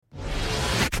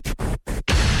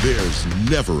There's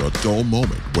never a dull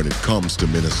moment when it comes to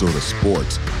Minnesota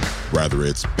sports. Whether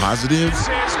it's positive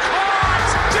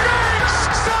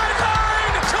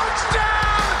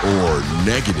or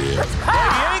negative. The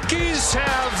Yankees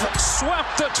have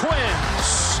swept the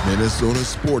Twins. Minnesota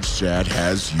Sports Chat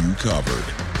has you covered.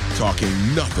 Talking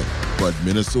nothing but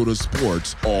Minnesota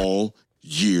sports all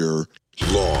year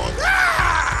long.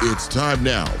 It's time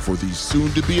now for the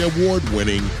soon-to-be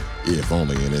award-winning, if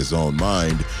only in his own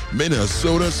mind,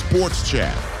 Minnesota Sports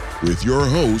Chat with your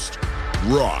host,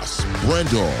 Ross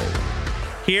Brendel.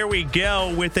 Here we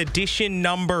go with edition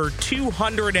number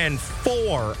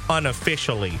 204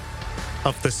 unofficially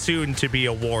of the soon-to-be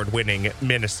award-winning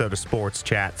Minnesota Sports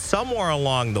Chat. Somewhere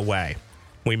along the way,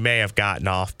 we may have gotten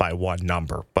off by one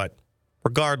number, but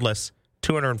regardless,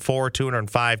 204,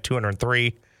 205,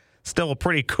 203, still a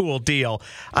pretty cool deal.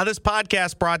 This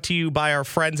podcast brought to you by our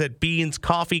friends at Beans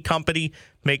Coffee Company.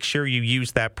 Make sure you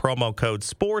use that promo code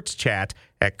SPORTSCHAT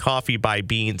at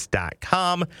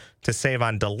coffeebybeans.com to save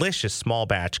on delicious small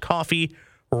batch coffee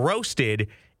roasted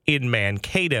in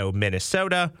Mankato,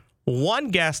 Minnesota. One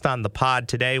guest on the pod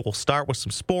today. We'll start with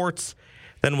some sports,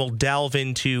 then we'll delve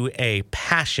into a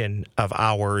passion of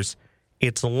ours.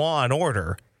 It's Law and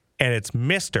Order, and it's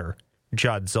Mr.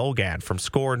 Judd Zulgad from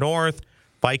Score North,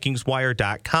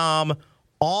 VikingsWire.com,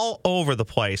 all over the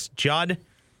place. Judd,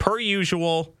 per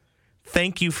usual,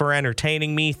 thank you for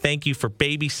entertaining me. Thank you for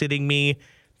babysitting me.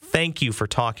 Thank you for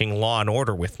talking Law and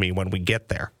Order with me when we get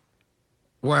there.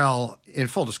 Well, in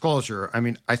full disclosure, I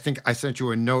mean, I think I sent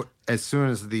you a note as soon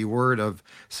as the word of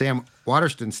Sam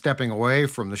Waterston stepping away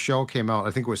from the show came out.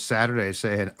 I think it was Saturday,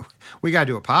 saying, we got to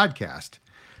do a podcast.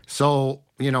 So,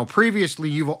 you know, previously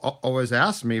you've always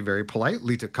asked me very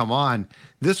politely to come on.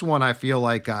 This one, I feel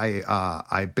like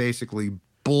I basically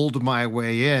bulled my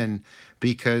way in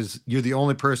because you're the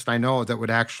only person I know that would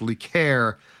actually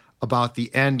care about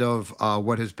the end of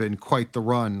what has been quite the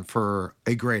run for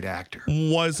a great actor.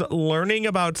 Was learning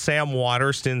about Sam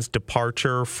Waterston's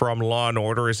departure from Law and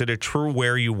Order, is it a true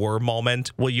where you were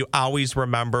moment? Will you always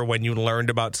remember when you learned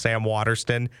about Sam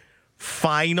Waterston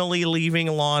finally leaving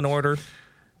Law and Order?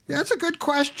 Yeah, that's a good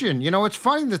question. You know, it's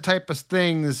funny the type of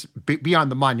things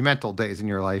beyond the monumental days in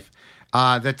your life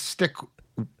that stick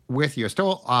with you.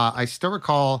 I still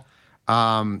recall,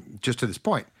 just to this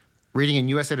point, reading in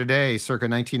USA Today circa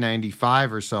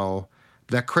 1995 or so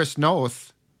that Chris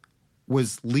Noth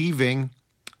was leaving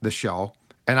the show,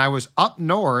 and I was up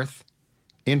north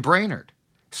in Brainerd.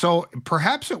 So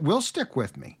perhaps it will stick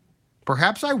with me.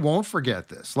 Perhaps I won't forget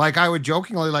this. Like I would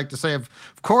jokingly like to say, of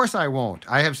course I won't.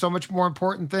 I have so much more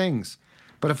important things.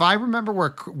 But if I remember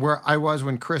where I was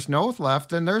when Chris Noth left,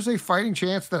 then there's a fighting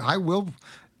chance that I will,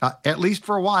 at least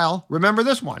for a while, remember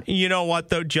this one. You know what,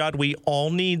 though, Judd? We all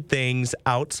need things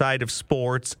outside of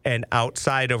sports and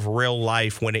outside of real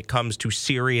life when it comes to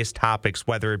serious topics,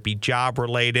 whether it be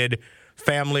job-related,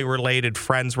 family-related,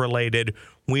 friends-related.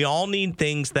 We all need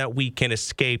things that we can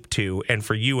escape to. And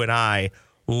for you and I,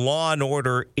 Law and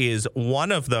Order is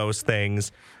one of those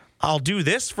things. I'll do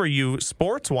this for you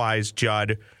sports-wise,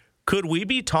 Judd. Could we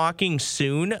be talking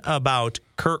soon about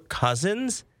Kirk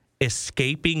Cousins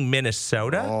escaping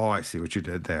Minnesota? Oh, I see what you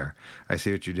did there. I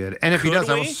see what you did. And if he does,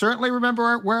 I will certainly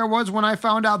remember where I was when I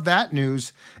found out that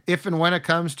news, if and when it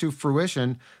comes to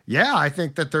fruition. Yeah, I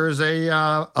think that there's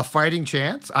a fighting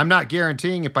chance. I'm not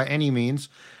guaranteeing it by any means,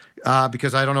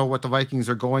 because I don't know what the Vikings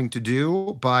are going to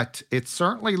do, but it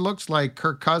certainly looks like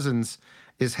Kirk Cousins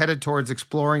is headed towards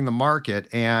exploring the market.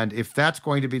 And if that's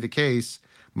going to be the case,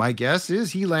 my guess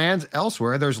is he lands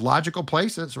elsewhere. There's logical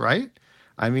places, right?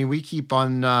 I mean, we keep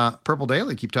on Purple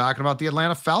Daily, keep talking about the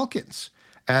Atlanta Falcons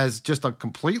as just a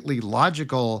completely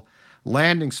logical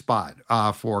landing spot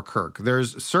for Kirk.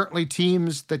 There's certainly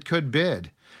teams that could bid.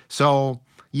 So,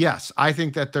 yes, I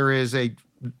think that there is a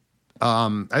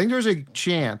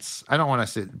chance. I don't want to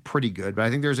say pretty good, but I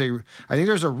think there's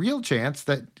a real chance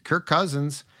that Kirk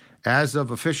Cousins, as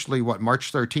of officially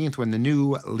March 13th, when the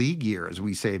new league year, as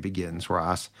we say, begins,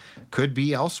 Ross, could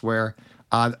be elsewhere.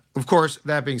 Of course,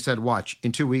 that being said, watch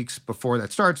in 2 weeks before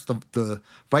that starts, the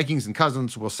Vikings and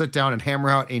Cousins will sit down and hammer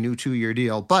out a new 2-year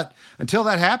deal. But until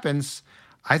that happens,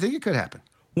 I think it could happen.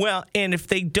 Well, and if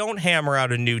they don't hammer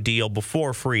out a new deal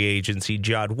before free agency,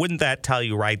 Judd, wouldn't that tell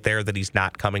you right there that he's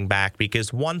not coming back?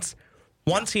 Because once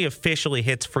he officially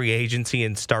hits free agency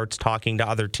and starts talking to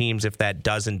other teams, if that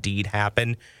does indeed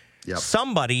happen,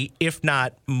 somebody, if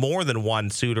not more than one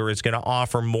suitor, is going to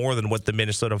offer more than what the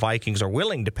Minnesota Vikings are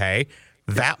willing to pay.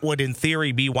 That would, in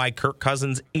theory, be why Kirk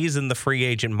Cousins is in the free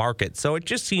agent market. So it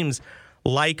just seems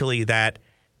likely that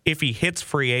if he hits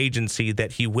free agency,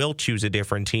 that he will choose a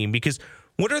different team. Because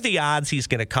what are the odds he's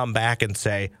going to come back and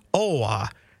say,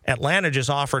 Atlanta just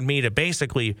offered me to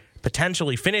basically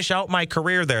potentially finish out my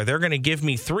career there. They're going to give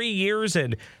me 3 years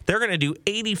and they're going to do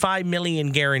 $85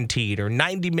 million guaranteed or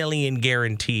 $90 million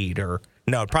guaranteed, or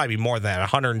no, it'd probably be more than that,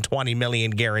 $120 million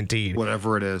guaranteed.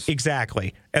 Whatever it is.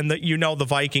 Exactly. And the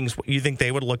Vikings, you think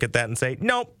they would look at that and say,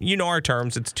 nope, you know our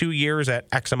terms. It's 2 years at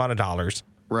X amount of dollars.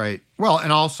 Right. Well,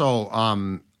 and also,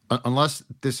 unless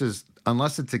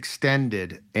it's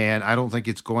extended, and I don't think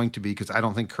it's going to be, because I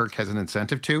don't think Kirk has an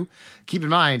incentive to. Keep in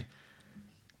mind,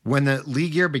 when the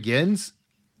league year begins,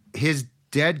 his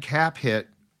dead cap hit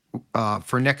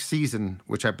for next season,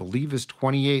 which I believe is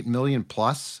 $28 million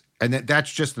plus, and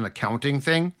that's just an accounting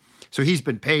thing. So he's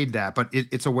been paid that, but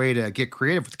it's a way to get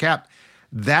creative with the cap.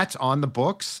 That's on the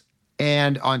books,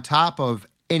 and on top of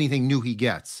anything new he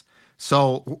gets.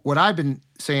 So what I've been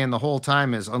saying the whole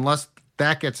time is, unless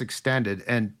that gets extended,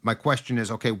 and my question is,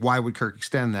 okay, why would Kirk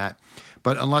extend that?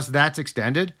 But unless that's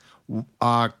extended,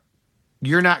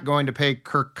 you're not going to pay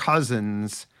Kirk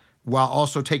Cousins while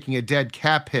also taking a dead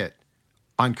cap hit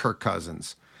on Kirk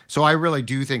Cousins. So I really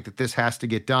do think that this has to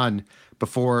get done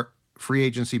before free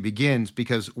agency begins,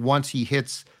 because once he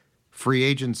hits free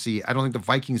agency, I don't think the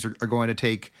Vikings are going to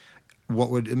take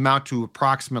what would amount to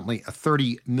approximately a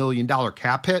 $30 million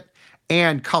cap hit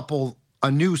and couple a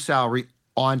new salary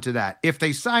onto that. If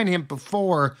they sign him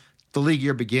before the league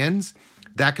year begins,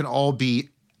 that can all be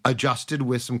adjusted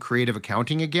with some creative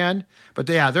accounting again. But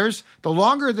yeah, the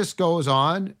longer this goes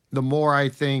on, the more I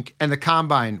think, and the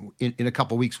combine in a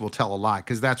couple of weeks will tell a lot,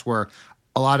 because that's where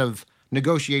a lot of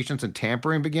negotiations and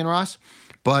tampering begin, Ross.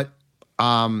 But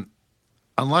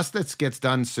unless this gets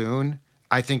done soon,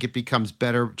 I think it becomes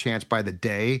better chance by the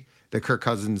day that Kirk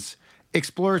Cousins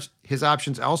explores his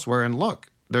options elsewhere. And look,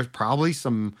 there's probably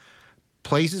some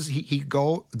places he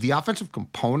go. The offensive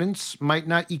components might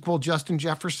not equal Justin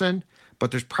Jefferson,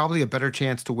 but there's probably a better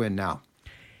chance to win now.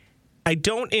 I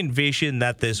don't envision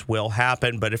that this will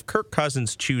happen, but if Kirk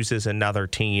Cousins chooses another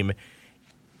team,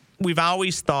 we've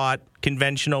always thought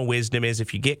conventional wisdom is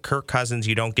if you get Kirk Cousins,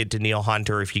 you don't get Danielle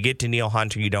Hunter. If you get Danielle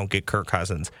Hunter, you don't get Kirk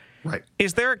Cousins. Right.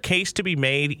 Is there a case to be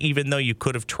made, even though you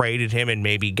could have traded him and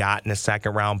maybe gotten a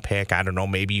second-round pick? I don't know,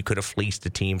 maybe you could have fleeced a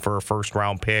team for a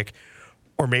first-round pick,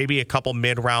 or maybe a couple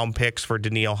mid-round picks for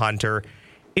Danielle Hunter.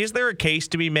 Is there a case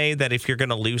to be made that if you're going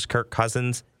to lose Kirk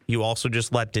Cousins, you also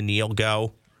just let Danielle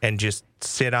go and just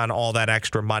sit on all that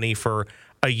extra money for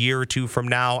a year or two from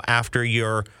now, after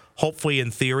your, hopefully in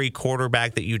theory,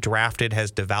 quarterback that you drafted has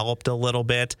developed a little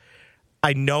bit?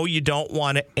 I know you don't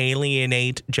want to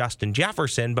alienate Justin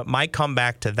Jefferson, but my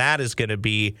comeback to that is going to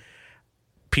be,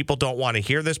 people don't want to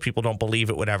hear this. People don't believe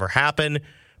it would ever happen.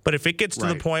 But if it gets to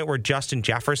the point where Justin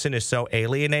Jefferson is so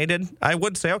alienated, I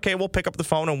would say, okay, we'll pick up the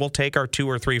phone and we'll take our 2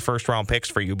 or 3 first-round picks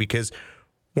for you, because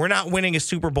we're not winning a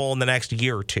Super Bowl in the next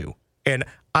year or two. And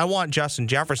I want Justin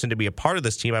Jefferson to be a part of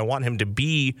this team. I want him to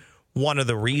be one of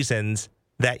the reasons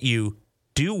that you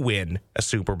do win a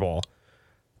Super Bowl.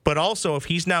 But also, if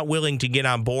he's not willing to get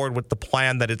on board with the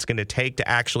plan that it's going to take to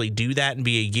actually do that and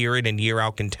be a year in and year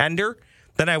out contender,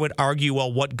 then I would argue,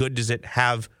 well, what good does it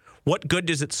have? What good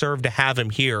does it serve to have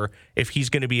him here if he's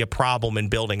going to be a problem in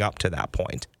building up to that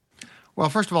point? Well,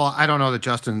 first of all, I don't know that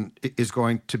Justin is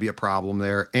going to be a problem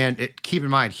there. And keep in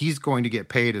mind, he's going to get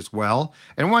paid as well.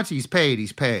 And once he's paid,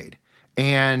 he's paid.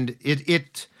 And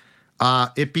it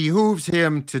behooves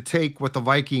him to take what the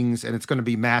Vikings, and it's going to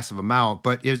be massive amount,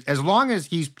 but as long as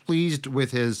he's pleased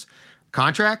with his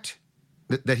contract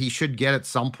that he should get at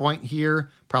some point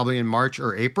here, probably in March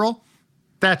or April,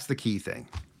 that's the key thing.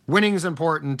 Winning is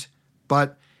important,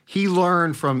 but he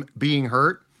learned from being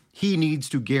hurt. He needs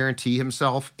to guarantee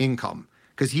himself income,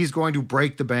 because he's going to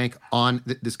break the bank on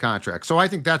this contract. So I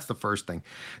think that's the first thing.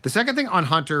 The second thing on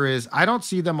Hunter is I don't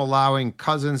see them allowing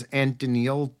Cousins and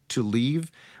Danielle to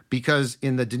leave, because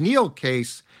in the Danielle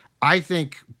case, I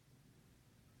think,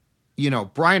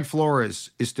 Brian Flores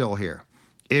is still here.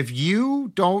 If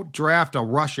you don't draft a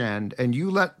rush end and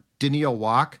you let Danielle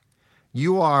walk,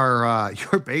 you're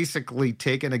basically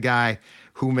taking a guy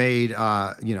who made,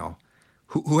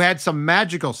 who had some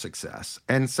magical success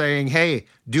and saying, hey,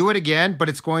 do it again, but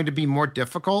it's going to be more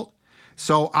difficult.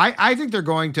 So I think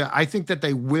I think that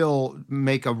they will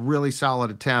make a really solid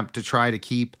attempt to try to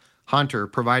keep Hunter,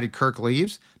 provided Kirk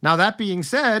leaves. Now, that being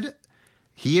said,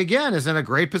 he again is in a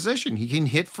great position. He can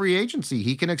hit free agency.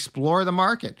 He can explore the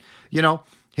market.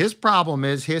 His problem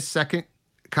is his second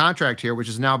contract here, which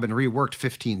has now been reworked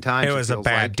 15 times. It was a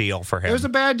bad deal for him. It was a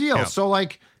bad deal. Yeah. So,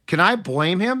 can I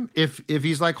blame him if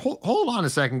he's like, hold on a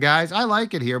second, guys, I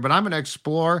like it here, but I'm going to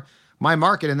explore my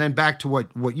market? And then back to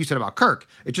what you said about Kirk,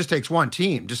 it just takes one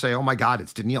team to say, oh my God,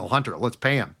 it's Danielle Hunter, let's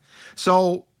pay him.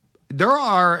 So there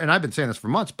are, and I've been saying this for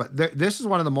months, but this is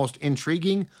one of the most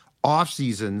intriguing off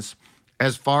seasons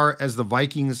as far as the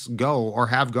Vikings go or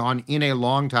have gone in a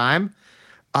long time.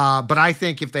 But I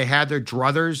think if they had their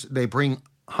druthers, they bring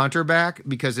Hunter back,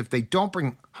 because if they don't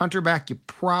bring Hunter back, you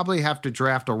probably have to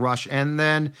draft a rush. And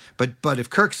then, but if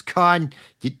Kirk's gone,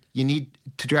 you need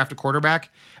to draft a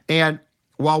quarterback. And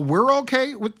while we're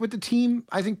okay with the team,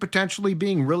 I think potentially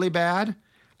being really bad,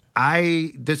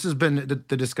 this has been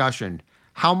the discussion.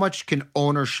 How much can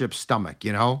ownership stomach,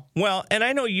 you know? Well, and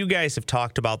I know you guys have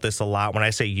talked about this a lot. When I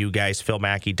say you guys, Phil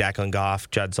Mackey, Declan Goff,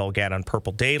 Judd Zulgad on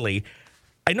Purple Daily,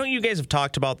 I know you guys have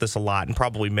talked about this a lot, and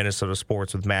probably Minnesota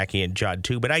Sports with Mackey and Judd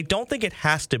too, but I don't think it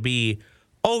has to be,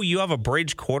 oh, you have a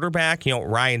bridge quarterback,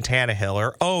 Ryan Tannehill,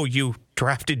 or, oh, you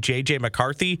drafted J.J.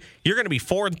 McCarthy, you're going to be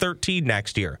 4-13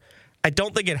 next year. I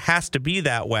don't think it has to be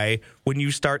that way when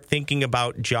you start thinking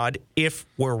about Judd, if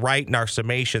we're right in our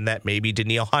summation that maybe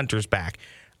Danielle Hunter's back.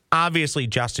 Obviously,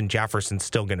 Justin Jefferson's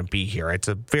still going to be here. It's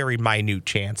a very minute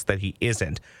chance that he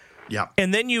isn't. Yeah.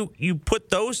 And then you put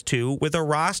those two with a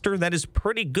roster that is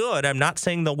pretty good. I'm not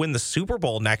saying they'll win the Super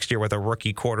Bowl next year with a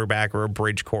rookie quarterback or a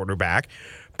bridge quarterback,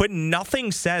 but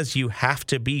nothing says you have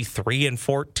to be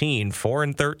 3-14,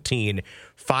 4-13,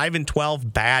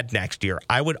 5-12 bad next year.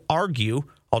 I would argue,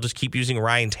 I'll just keep using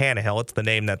Ryan Tannehill. It's the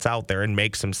name that's out there and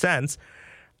makes some sense.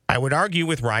 I would argue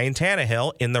with Ryan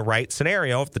Tannehill, in the right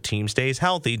scenario, if the team stays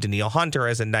healthy, Danielle Hunter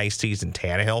has a nice season.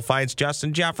 Tannehill finds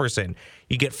Justin Jefferson.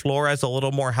 You get Flores a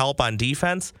little more help on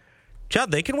defense.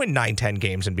 Judd, they can win 9-10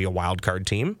 games and be a wild card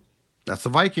team. That's the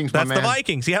Vikings, That's my man. the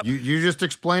Vikings, yep. You just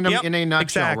explained them in a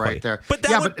nutshell right there. But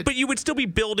but you would still be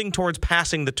building towards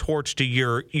passing the torch to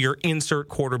your insert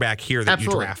quarterback here that you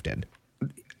drafted.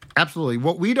 Absolutely.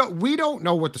 What we don't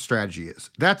know what the strategy is.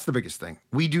 That's the biggest thing.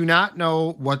 We do not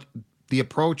know what the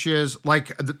approach is.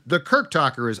 Like the Kirk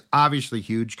talker is obviously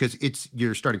huge because it's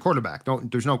your starting quarterback.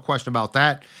 There's no question about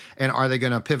that. And are they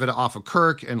going to pivot off of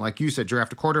Kirk? And like you said,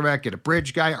 draft a quarterback, get a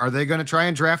bridge guy. Are they going to try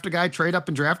and draft a guy, trade up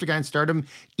and draft a guy and start him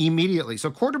immediately?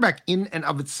 So quarterback in and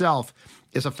of itself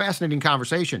is a fascinating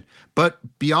conversation. But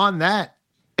beyond that,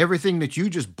 everything that you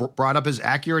just brought up is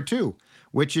accurate too,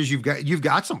 which is you've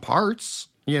got some parts.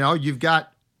 You've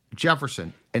got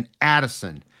Jefferson and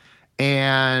Addison,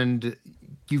 and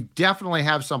you definitely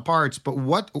have some parts, but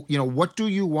what do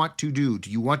you want to do? Do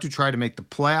you want to try to make the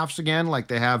playoffs again like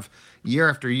they have year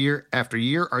after year after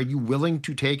year? Are you willing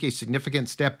to take a significant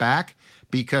step back?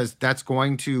 Because that's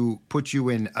going to put you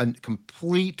in a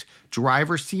complete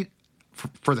driver's seat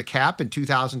for the cap in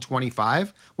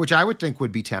 2025, which I would think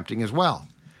would be tempting as well.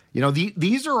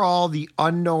 These are all the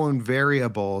unknown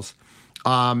variables.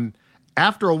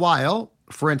 After a while,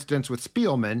 for instance, with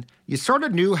Spielman, you sort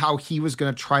of knew how he was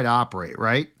going to try to operate,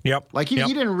 right? Yep. Like you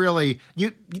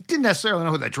didn't necessarily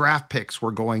know who the draft picks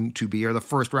were going to be or the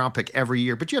first round pick every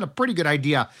year, but you had a pretty good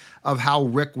idea of how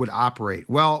Rick would operate.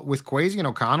 Well, with Kwesi and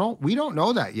O'Connell, we don't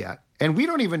know that yet. And we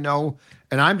don't even know,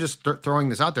 and I'm just throwing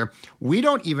this out there, we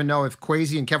don't even know if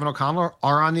Kwesi and Kevin O'Connell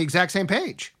are on the exact same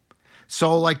page.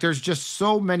 So there's just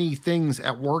so many things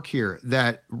at work here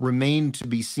that remain to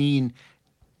be seen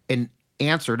and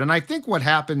answered. And I think what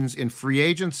happens in free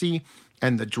agency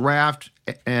and the draft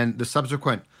and the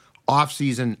subsequent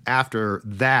offseason after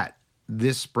that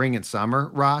this spring and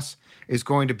summer, Ross, is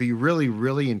going to be really,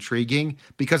 really intriguing,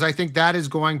 because I think that is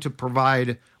going to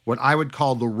provide what I would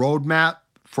call the roadmap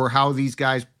for how these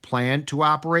guys plan to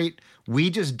operate.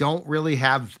 We just don't really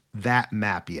have that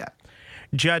map yet.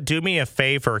 Judd, do me a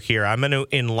favor here. I'm going to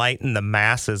enlighten the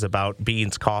masses about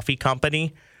Beans Coffee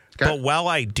Company. Okay. But while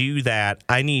I do that,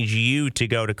 I need you to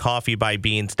go to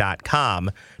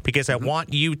coffeebybeans.com, because I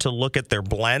want you to look at their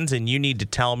blends, and you need to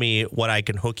tell me what I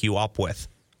can hook you up with.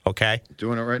 Okay?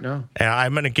 Doing it right now. And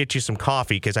I'm going to get you some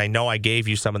coffee, because I know I gave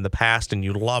you some in the past and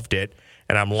you loved it,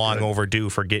 and I'm long overdue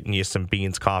for getting you some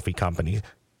Beans Coffee Company.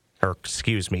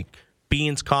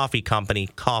 Beans Coffee Company,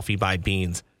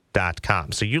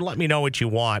 coffeebybeans.com. So you let me know what you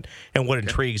want and what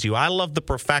intrigues you. I love the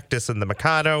Perfectus and the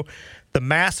Mikado. The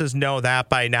masses know that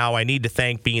by now. I need to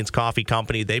thank Beans Coffee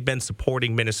Company. They've been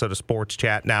supporting Minnesota Sports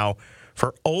Chat now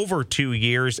for over 2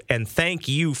 years, and thank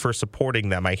you for supporting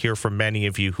them. I hear from many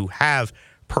of you who have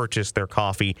purchased their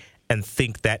coffee and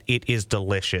think that it is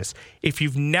delicious. If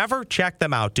you've never checked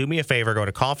them out, do me a favor, go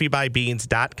to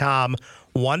coffeebybeans.com.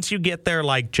 Once you get there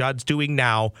like Judd's doing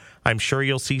now, I'm sure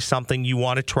you'll see something you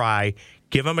want to try.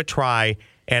 Give them a try,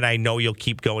 and I know you'll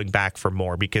keep going back for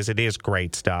more, because it is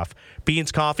great stuff.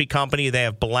 Beans Coffee Company, they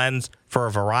have blends for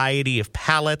a variety of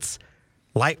palates,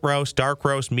 light roast, dark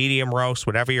roast, medium roast,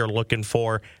 whatever you're looking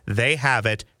for. They have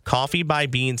it.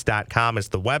 Coffeebybeans.com is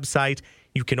the website.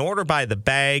 You can order by the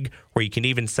bag, or you can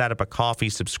even set up a coffee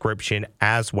subscription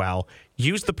as well.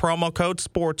 Use the promo code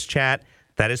SportsChat.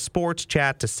 That is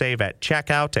SportsChat to save at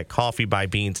checkout at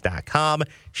coffeebybeans.com.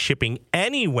 Shipping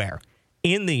anywhere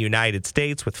in the United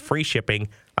States with free shipping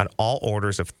on all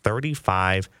orders of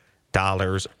 $35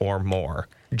 or more.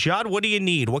 Judd, what do you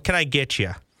need? What can I get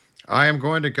you? I am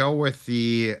going to go with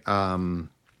the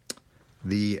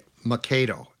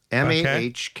Mankato,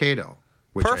 M-A-H-Kato,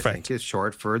 which Perfect. I think is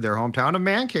short for their hometown of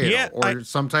Mankato, or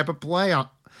some type of play on.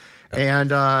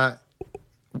 And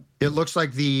it looks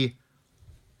like the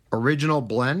original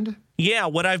blend. Yeah,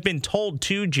 what I've been told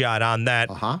too, Judd, on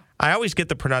that, I always get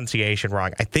the pronunciation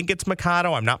wrong. I think it's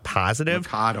Mikado. I'm not positive.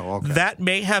 Mikado, okay. That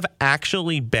may have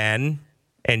actually been,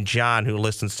 and John, who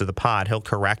listens to the pod, he'll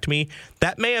correct me,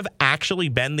 that may have actually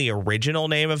been the original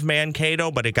name of Mankato,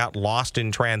 but it got lost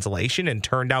in translation and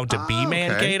turned out to be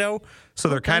Mankato. So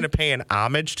they're kind of paying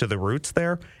homage to the roots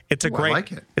there. It's a great, I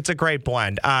like it. It's a great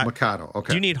blend. Mikado, okay.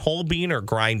 Do you need whole bean or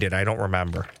grinded? I don't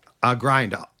remember.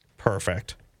 Grind up.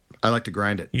 Perfect. I like to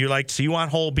grind it. So you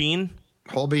want whole bean?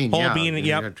 Whole bean, Whole bean, You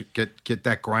yep. have to get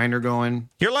that grinder going.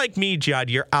 You're like me, Judd.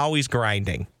 You're always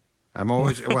grinding. I'm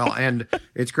always and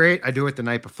it's great. I do it the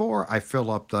night before. I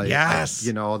fill up the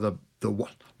the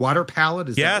water pallet.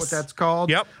 Is that what that's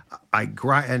called? Yep. I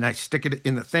grind and I stick it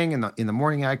in the thing. In the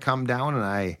morning, I come down and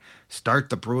I start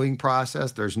the brewing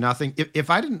process. There's nothing. If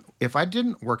I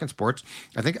didn't work in sports,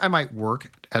 I think I might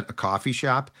work at a coffee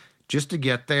shop just to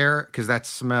get there, because that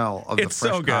smell of the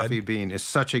fresh coffee bean is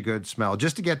such a good smell.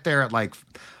 Just to get there at like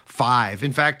 5.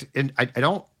 In fact, I'm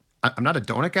not a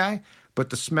donut guy,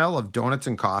 but the smell of donuts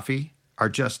and coffee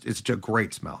it's a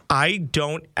great smell. I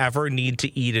don't ever need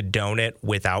to eat a donut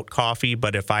without coffee,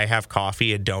 but if I have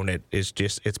coffee, a donut is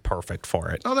it's perfect for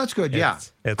it. Oh, that's good. Yeah.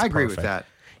 I agree with that.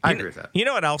 I agree with that. You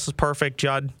know what else is perfect,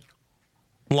 Judd?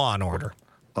 Law and Order.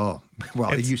 Oh,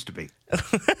 well, it used to be.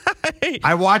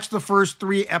 I watched the first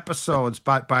 3 episodes,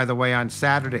 by the way, on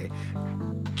Saturday,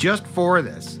 just for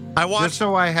this. Just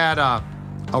so I had a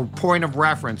point of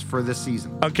reference for this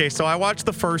season. Okay, so I watched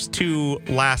the first 2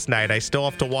 last night. I still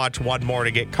have to watch one more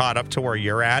to get caught up to where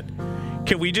you're at.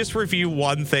 Can we just review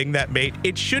one thing that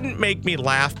it shouldn't make me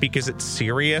laugh because it's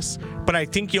serious, but I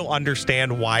think you'll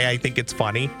understand why I think it's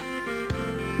funny.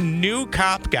 New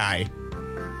cop guy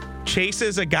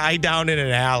chases a guy down in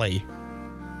an alley,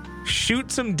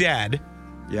 shoots him dead.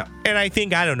 Yeah. And I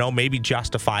think, I don't know, maybe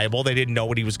justifiable. They didn't know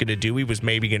what he was going to do. He was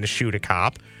maybe going to shoot a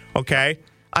cop. Okay.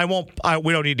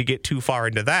 We don't need to get too far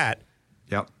into that.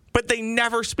 Yep. But they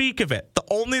never speak of it. The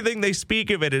only thing they speak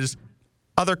of it is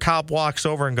other cop walks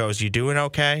over and goes, "You doing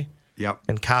okay?" Yep.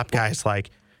 And cop guy's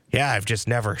like, "Yeah, I've just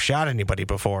never shot anybody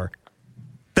before."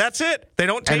 That's it. They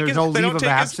don't take his leave of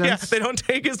absence. They don't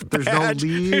take his badge. There's no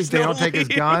leave. They don't take his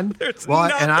gun.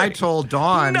 Nothing. And I told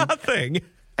Dawn nothing.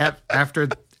 After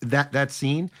that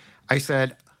scene, I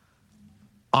said,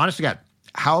 honest to God,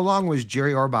 how long was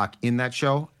Jerry Orbach in that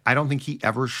show? I don't think he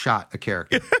ever shot a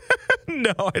character.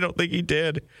 No, I don't think he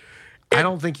did. I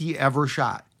don't think he ever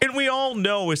shot. And we all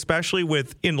know, especially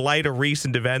in light of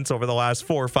recent events over the last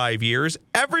 4 or 5 years,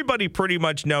 everybody pretty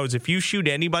much knows if you shoot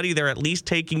anybody, they're at least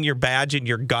taking your badge and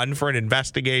your gun for an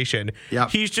investigation.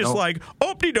 Yep. He's just like,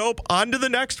 "Oop-de-dope, on to the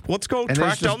next. Let's go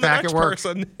track down the next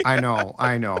person." I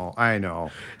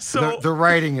know. So the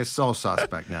writing is so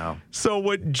suspect now. So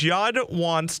what Judd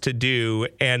wants to do,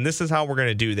 and this is how we're going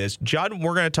to do this. Judd,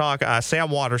 we're going to talk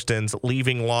Sam Waterston's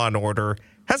leaving Law and Order.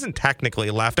 Hasn't technically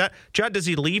left. Judd, does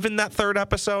he leave in that 3rd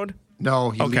episode?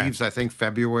 No, he leaves, I think,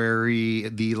 February,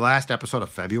 the last episode of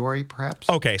February, perhaps.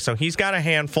 Okay, so he's got a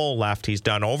handful left. He's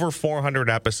done over 400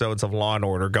 episodes of Law &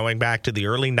 Order, going back to the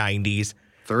early 90s.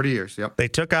 30 years, yep. They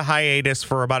took a hiatus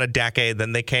for about a decade,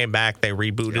 then they came back, they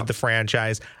rebooted the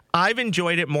franchise. I've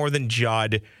enjoyed it more than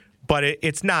Judd, but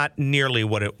it's not nearly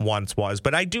what it once was.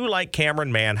 But I do like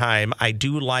Cameron Manheim. I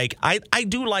do like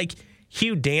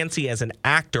Hugh Dancy as an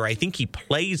actor. I think he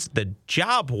plays the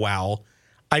job well.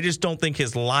 I just don't think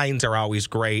his lines are always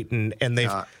great, and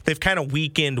they've kind of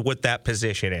weakened what that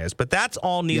position is. But that's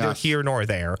all neither here nor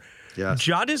there. Yes.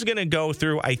 Judd is going to go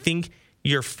through, I think,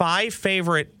 your 5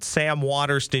 favorite Sam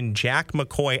Waterston, Jack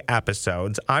McCoy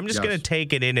episodes. I'm just going to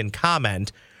take it in and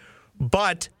comment.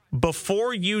 But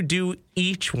before you do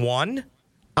each one,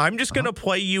 I'm just going to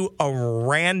play you a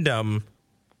random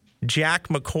Jack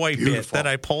McCoy bit that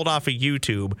I pulled off of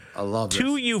YouTube. I love this.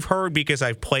 2 you've heard because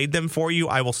I've played them for you.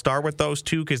 I will start with those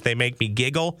 2 because they make me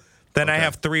giggle. Then I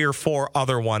have 3 or 4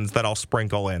 other ones that I'll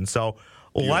sprinkle in. So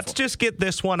let's just get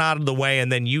this one out of the way,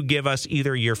 and then you give us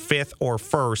either your 5th or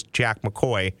 1st Jack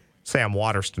McCoy, Sam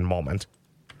Waterston moment.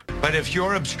 But if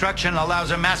your obstruction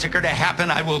allows a massacre to happen,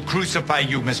 I will crucify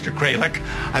you, Mr. Kralik.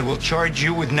 I will charge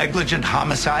you with negligent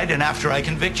homicide, and after I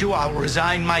convict you, I will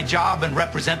resign my job and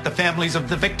represent the families of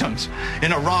the victims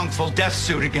in a wrongful death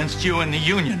suit against you and the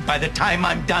union. By the time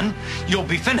I'm done, you'll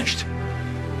be finished.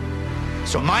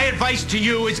 So my advice to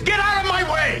you is get out of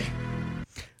my way!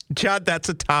 Judd, that's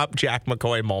a top Jack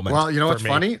McCoy moment. Well, you know what's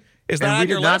funny? Is that and on we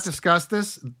your did not list? discuss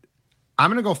this.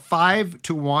 I'm going to go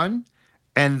 5-1,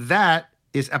 and that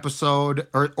is episode,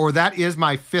 or that is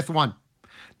my fifth one.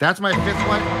 That's my fifth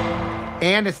one,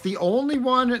 and it's the only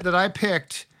one that I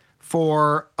picked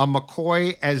for a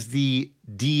McCoy as the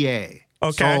DA.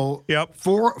 Okay. So yep.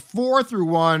 4 through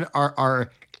 1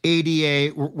 are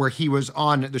ADA, where he was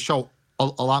on the show a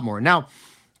lot more. Now,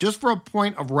 just for a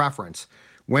point of reference,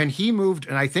 when he moved,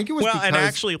 and I think it was well, because... and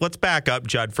actually, let's back up,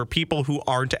 Judd. For people who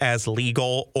aren't as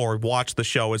legal or watch the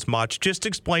show as much, just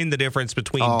explain the difference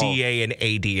between DA and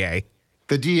ADA.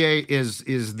 The DA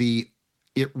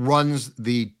it runs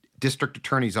the district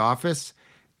attorney's office.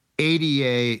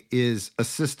 ADA is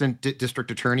assistant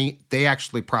district attorney. They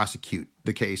actually prosecute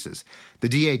the cases. The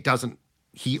DA doesn't.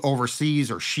 He oversees,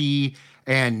 or she,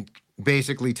 and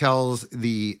basically tells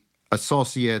the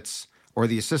associates or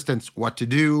the assistants what to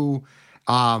do,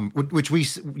 which we,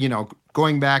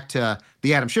 going back to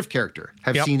the Adam Schiff character,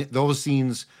 have seen those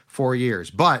scenes for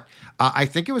years. But I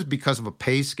think it was because of a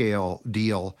pay scale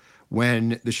deal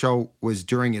when the show was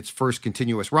during its first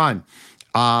continuous run.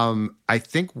 I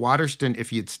think Waterston, if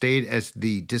he had stayed as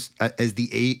the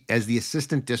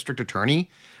assistant district attorney,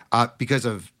 because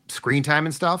of screen time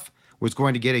and stuff, was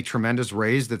going to get a tremendous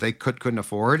raise that they couldn't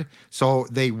afford. So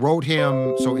they wrote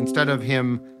him. So instead of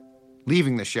him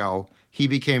leaving the show, he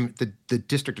became the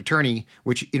district attorney,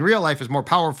 which in real life is more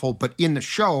powerful, but in the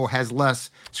show has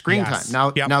less screen time.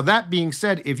 Now that being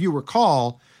said, if you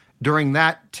recall, during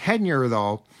that tenure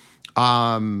though,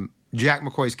 Jack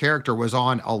McCoy's character was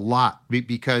on a lot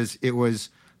because it was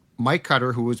Mike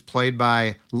Cutter, who was played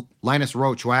by Linus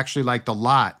Roach, who actually liked a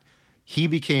lot. He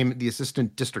became the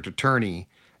assistant district attorney,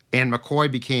 and McCoy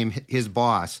became his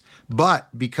boss. But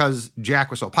because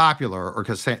Jack was so popular, or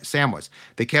because Sam was,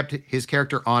 they kept his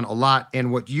character on a lot.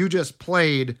 And what you just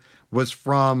played was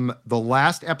from the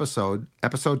last episode,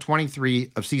 episode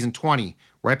 23 of season 20,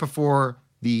 right before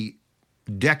the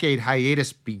decade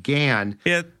hiatus began.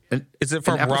 Is it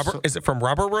from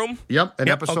Rubber Room? Yep, an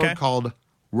episode called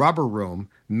Rubber Room,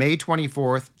 May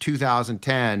 24th,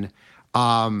 2010.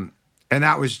 And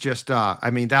that was just,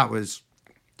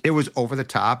 it was over the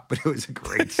top, but it was a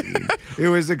great scene. It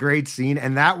was a great scene.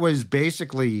 And that was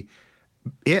basically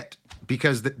it,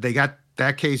 because they got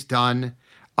that case done.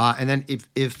 And then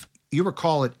if you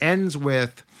recall, it ends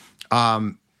with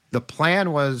the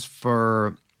plan was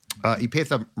for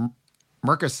Epatha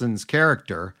Murkison's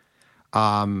character,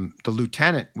 the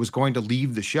lieutenant, was going to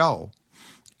leave the show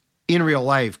in real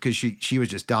life because she was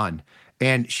just done.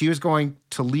 And she was going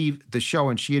to leave the show,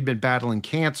 and she had been battling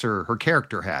cancer, her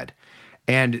character had.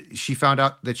 And she found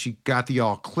out that she got the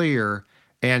all clear.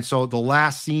 And so the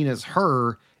last scene is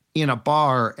her in a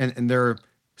bar, and they're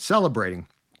celebrating.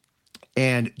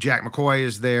 And Jack McCoy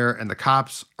is there, and the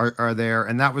cops are there.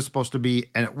 And that was supposed to be,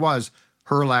 and it was,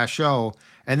 her last show.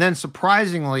 And then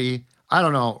surprisingly, I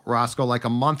don't know, Roscoe, like a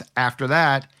month after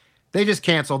that, they just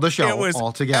canceled the show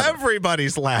altogether.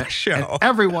 Everybody's last show. And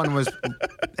everyone was,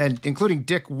 and including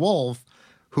Dick Wolf,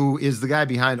 who is the guy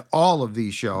behind all of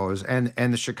these shows and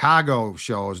the Chicago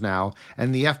shows now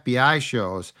and the FBI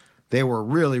shows. They were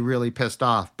really, really pissed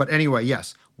off. But anyway,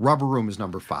 yes, Rubber Room is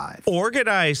number 5.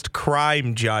 Organized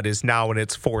Crime, Judd, is now in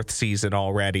its 4th season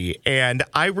already. And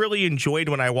I really enjoyed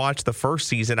when I watched the first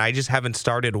season. I just haven't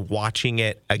started watching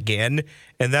it again.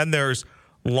 And then there's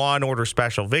Law and Order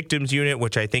Special Victims Unit,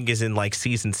 which I think is in like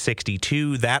season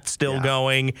 62. That's still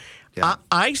going. Yeah.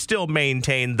 I still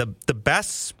maintain the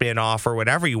best spinoff, or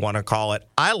whatever you want to call it.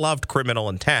 I loved Criminal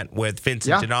Intent with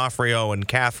Vincent D'Onofrio and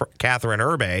Catherine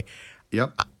Herbe.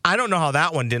 Yep. I don't know how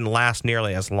that one didn't last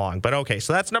nearly as long. But okay,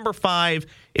 so that's number 5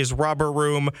 is Rubber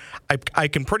Room. I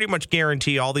can pretty much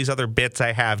guarantee all these other bits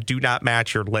I have do not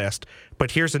match your list.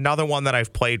 But here's another one that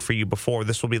I've played for you before.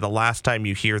 This will be the last time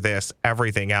you hear this.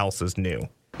 Everything else is new.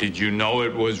 Did you know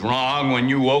it was wrong when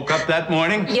you woke up that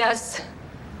morning? Yes.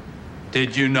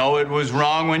 Did you know it was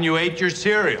wrong when you ate your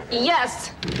cereal?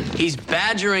 Yes. He's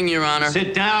badgering, Your Honor.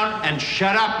 Sit down and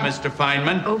shut up, Mr.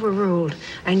 Feynman. Overruled.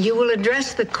 And you will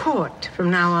address the court from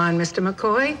now on, Mr.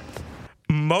 McCoy.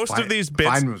 Most of these bits...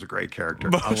 Feynman was a great character.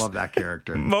 I love that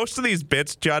character. Most of these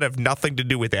bits, Judd, have nothing to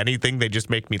do with anything. They just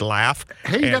make me laugh.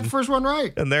 Hey, you got the first one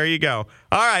right. And there you go.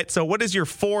 All right, so what is your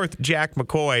 4th Jack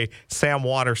McCoy, Sam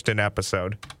Waterston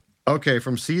episode? Okay,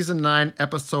 from season 9,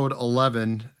 episode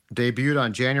 11, debuted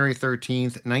on January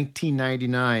 13th,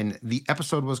 1999. The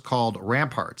episode was called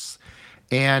Ramparts.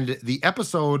 And the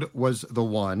episode was the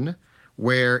one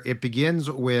where it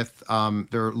begins with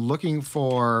they're looking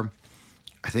for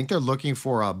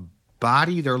a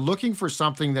body. They're looking for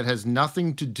something that has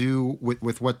nothing to do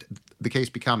with what the case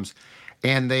becomes.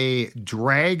 And they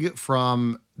drag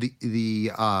from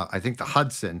the I think the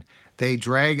Hudson, they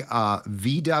drag a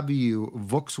VW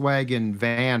Volkswagen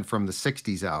van from the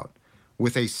 60s out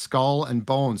with a skull and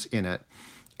bones in it.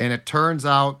 And it turns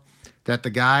out that the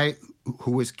guy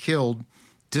who was killed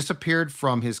disappeared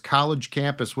from his college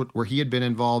campus where he had been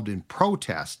involved in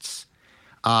protests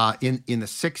in the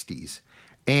 60s.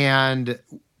 And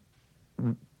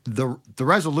the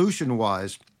resolution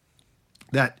was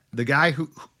that the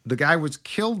guy was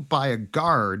killed by a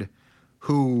guard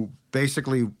who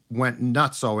basically went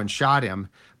nutso and shot him.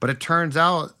 But it turns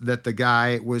out that the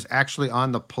guy was actually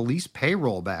on the police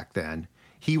payroll back then.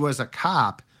 He was a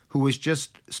cop who was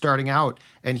just starting out,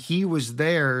 and he was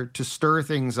there to stir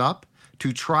things up,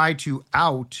 to try to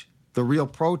out the real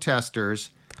protesters.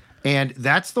 And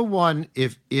that's the one,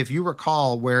 if you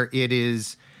recall, where it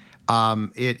is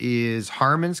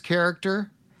Harmon's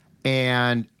character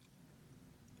and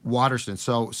Watterson.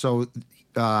 So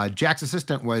Jack's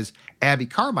assistant was Abby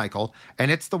Carmichael, and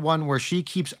it's the one where she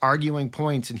keeps arguing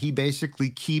points, and he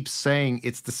basically keeps saying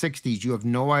it's the 60s. You have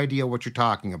no idea what you're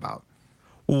talking about.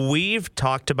 We've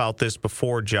talked about this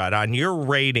before, Judd. On your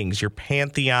ratings, your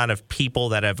pantheon of people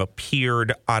that have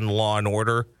appeared on Law &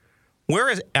 Order, where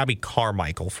is Abby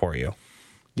Carmichael for you?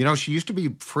 You know, she used to be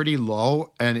pretty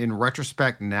low, and in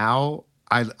retrospect now,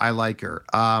 I like her.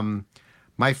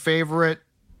 My favorite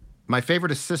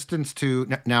assistants to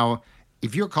now,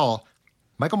 if you recall,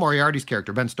 Michael Moriarty's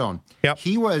character, Ben Stone, yep.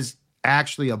 He was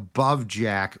actually above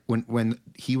Jack when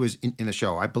he was in the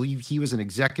show. I believe he was an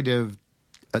executive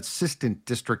assistant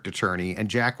district attorney, and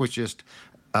Jack was just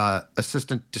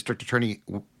assistant district attorney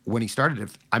when he started,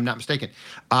 if I'm not mistaken.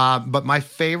 But my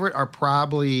favorite are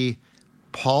probably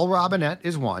Paul Robinette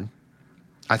is one.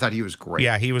 I thought he was great.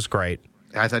 Yeah, he was great.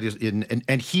 I thought he was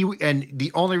and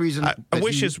the only reason I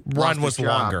wish his run was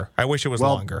longer. I wish it was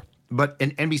longer. But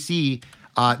in NBC,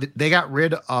 they got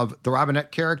rid of the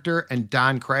Robinette character and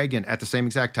Don Cragen at the same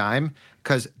exact time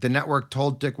because the network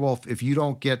told Dick Wolf, if you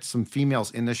don't get some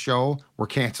females in the show, we're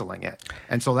canceling it.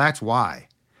 And so that's why.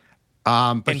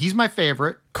 But he's my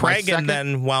favorite. Cragen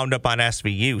then wound up on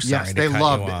SVU. Yes, they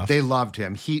loved it. They loved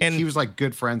him. He was like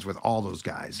good friends with all those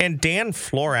guys. And Dan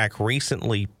Florak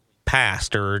recently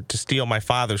passed, or to steal my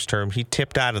father's term, he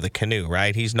tipped out of the canoe,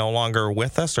 right? He's no longer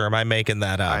with us, or am I making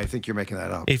that up? I think you're making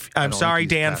that up. I'm sorry,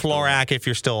 Dan Florak, if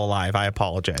you're still alive. I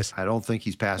apologize. I don't think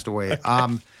he's passed away.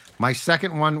 My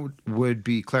second one would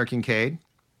be Claire Kincaid,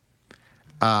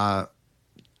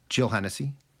 Jill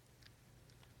Hennessy.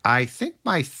 I think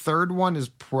my third one is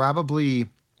probably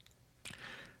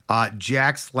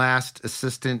Jack's last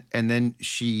assistant, and then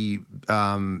she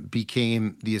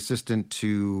became the assistant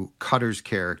to Cutter's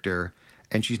character,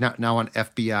 and she's now on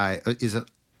FBI. Is it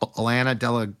Alana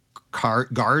Della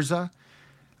Garza?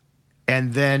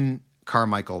 And then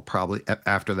Carmichael probably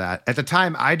after that. At the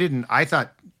time, I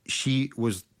thought she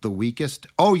was the weakest.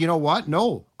 Oh, you know what?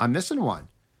 No, I'm missing one.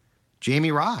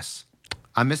 Jamie Ross.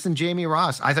 I'm missing Jamie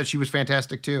Ross. I thought she was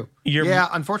fantastic too.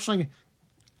 Unfortunately,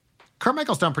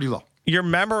 Carmichael's down pretty low. Your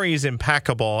memory is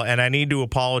impeccable, and I need to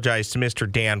apologize to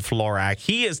Mr. Dan Florak.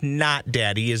 He is not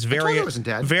dead. He is very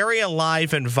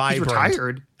alive and vibrant. He's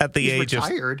retired. At the age of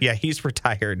Yeah, he's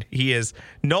retired. He is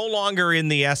no longer in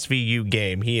the SVU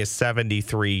game. He is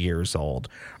 73 years old.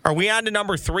 Are we on to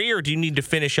number 3, or do you need to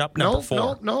finish up number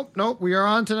 4? Nope. We are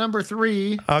on to number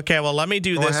 3. Okay, well, let me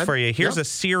do Go this ahead. for you. Here's Yep.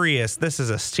 this is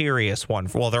a serious one.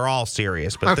 Well, they're all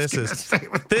serious, but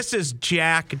this is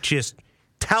Jack just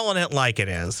telling it like it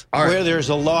is. Where there's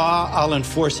a law, I'll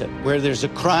enforce it. Where there's a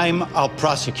crime, I'll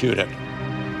prosecute it.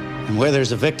 And where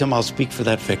there's a victim, I'll speak for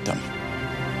that victim.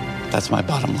 That's my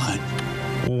bottom line.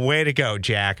 Way to go,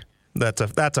 Jack. That's a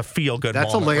feel-good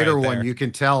moment. That's a later right one. there. You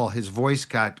can tell his voice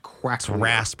got quackly. It's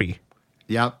raspy.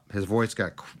 Yep, his voice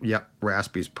got,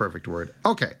 raspy is perfect word.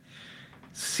 Okay.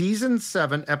 Season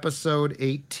 7, episode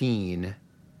 18,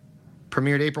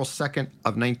 premiered April 2nd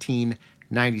of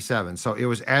 1997. So it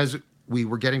was as we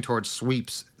were getting towards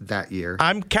sweeps that year.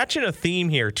 I'm catching a theme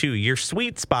here, too. Your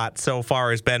sweet spot so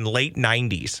far has been late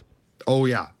 90s. Oh,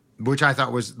 yeah, which I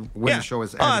thought was when the show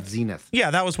was at its zenith.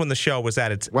 Yeah, that was when the show was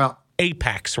at its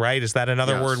apex, right? Is that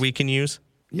another word we can use?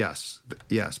 Yes,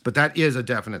 but that is a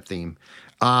definite theme.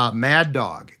 Mad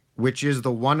Dog, which is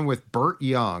the one with Burt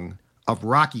Young of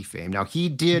Rocky fame. Now, he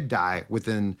did die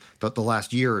within the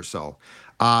last year or so.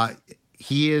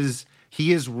 He is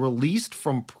he is released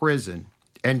from prison.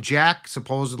 And Jack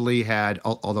supposedly had,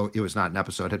 although it was not an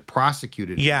episode, had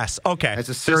prosecuted him. Yes, okay. As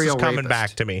a serial This is coming rapist. back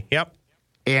to me. Yep.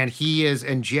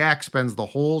 And Jack spends the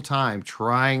whole time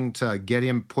trying to get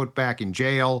him put back in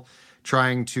jail,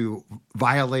 trying to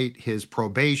violate his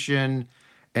probation.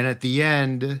 And at the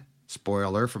end,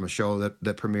 spoiler from a show that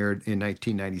premiered in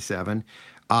 1997,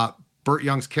 Burt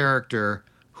Young's character,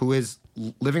 who is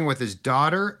living with his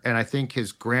daughter and I think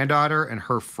his granddaughter and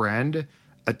her friend,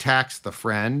 attacks the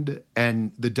friend,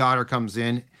 and the daughter comes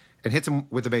in and hits him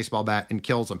with a baseball bat and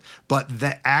kills him. But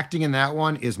the acting in that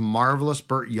one is marvelous.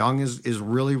 Burt Young is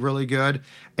really, really good.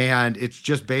 And it's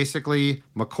just basically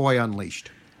McCoy unleashed.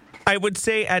 I would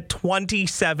say at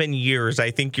 27 years, I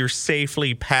think you're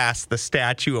safely past the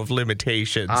statute of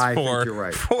limitations I think you're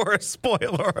right. for a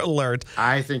spoiler alert.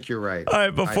 I think you're right. All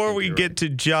right, before we get to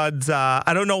Judd's,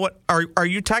 I don't know what are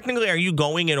you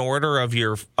going in order of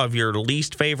your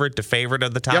least favorite to favorite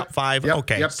of the top five?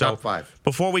 Okay, so top five.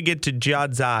 Before we get to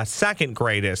Judd's second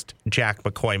greatest Jack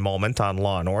McCoy moment on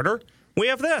Law and Order, we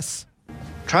have this.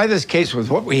 Try this case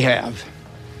with what we have.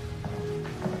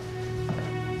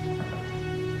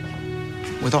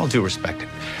 With all due respect,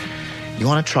 you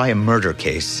want to try a murder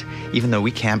case, even though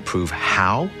we can't prove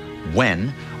how,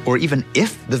 when, or even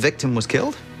if the victim was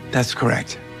killed? That's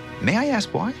correct. May I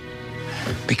ask why?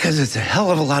 Because it's a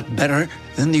hell of a lot better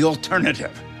than the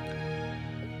alternative.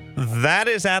 That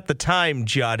is at the time,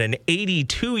 Judd, an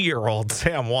 82-year-old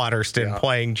Sam Waterston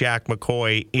playing Jack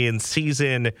McCoy in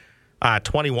season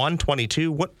 21,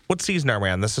 22. What season are we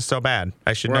on? This is so bad.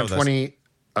 I should know this. 20.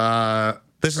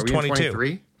 This is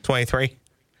 22. 23?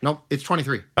 Nope, it's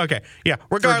 23. Okay, yeah.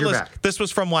 Regardless, this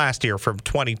was from last year, from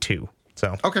 22.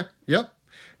 So okay, yep.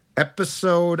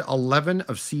 Episode 11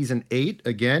 of season 8.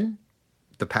 Again,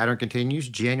 the pattern continues.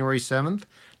 January 7th,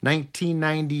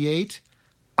 1998.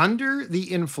 Under the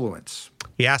Influence.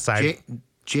 Yes,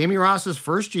 Jamie Ross's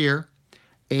first year,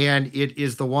 and it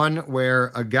is the one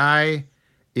where a guy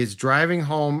is driving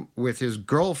home with his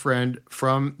girlfriend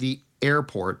from the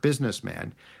airport,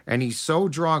 businessman, and he's so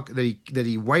drunk that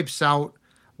he wipes out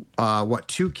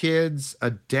 2 kids, a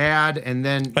dad, and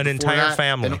then an entire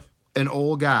family, an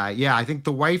old guy. Yeah, I think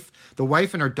the wife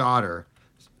and her daughter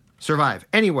survive.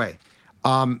 Anyway,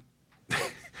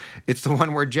 it's the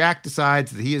one where Jack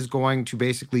decides that he is going to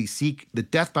basically seek the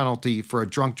death penalty for a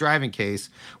drunk driving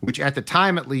case, which at the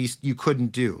time, at least, you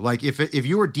couldn't do. Like if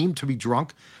you were deemed to be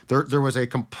drunk, there was a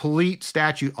complete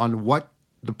statute on what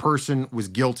the person was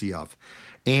guilty of.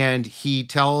 And he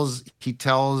tells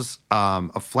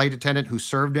a flight attendant who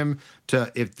served him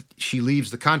to, if she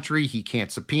leaves the country, he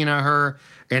can't subpoena her.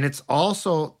 And it's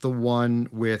also the one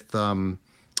with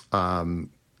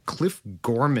Cliff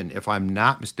Gorman, if I'm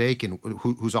not mistaken,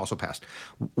 who's also passed,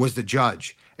 was the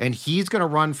judge. And he's going to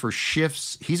run for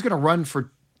shifts. He's going to run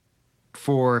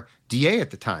for DA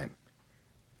at the time.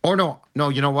 Or no,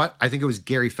 you know what? I think it was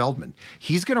Gary Feldman.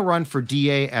 He's going to run for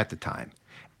DA at the time.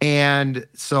 And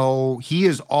so he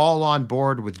is all on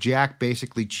board with Jack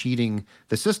basically cheating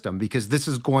the system, because this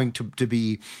is going to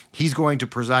be, he's going to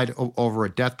preside over a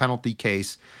death penalty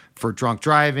case for drunk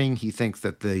driving. He thinks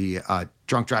that the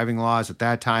drunk driving laws at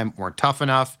that time weren't tough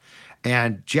enough.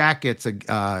 And Jack gets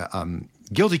a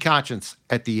guilty conscience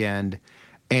at the end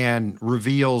and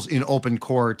reveals in open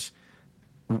court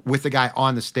with the guy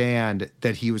on the stand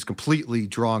that he was completely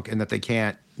drunk and that they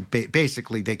can't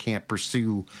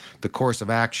pursue the course of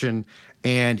action.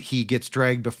 And he gets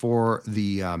dragged before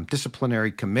the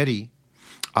disciplinary committee.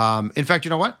 In fact, you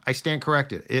know what? I stand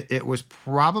corrected. It was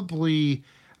probably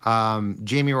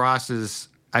Jamie Ross's,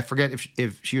 I forget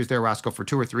if she was there, Roscoe, for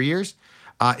 2 or 3 years.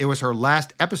 It was her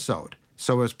last episode.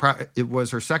 So it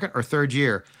was her second or third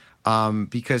year,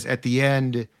 because at the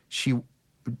end she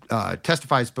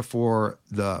testifies before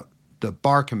the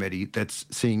bar committee that's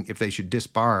seeing if they should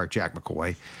disbar Jack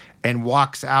McCoy, and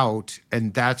walks out,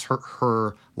 and that's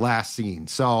her last scene.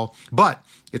 So, but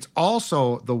it's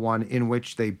also the one in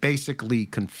which they basically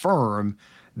confirm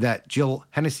that Jill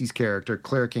Hennessy's character,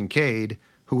 Claire Kincaid,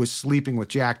 who was sleeping with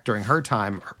Jack during her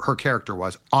time, her character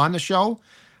was on the show,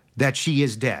 that she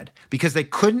is dead, because they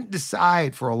couldn't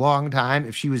decide for a long time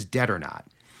if she was dead or not.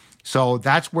 So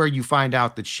that's where you find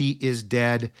out that she is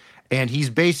dead, and he's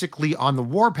basically on the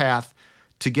warpath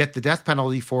to get the death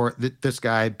penalty for this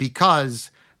guy,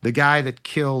 because the guy that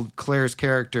killed Claire's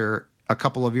character a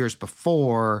couple of years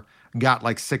before got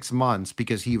like 6 months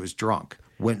because he was drunk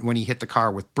when he hit the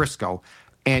car with Briscoe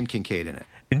and Kincaid in it.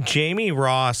 Jamie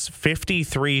Ross,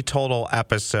 53 total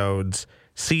episodes,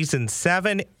 season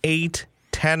 7, 8,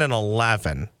 10, and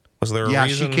 11. Was there a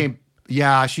reason?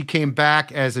 Yeah, she came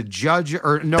back as a judge,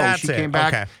 or no, That's she it. came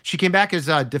back. Okay. She came back as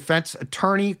a defense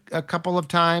attorney a couple of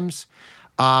times,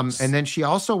 and then she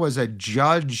also was a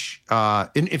judge.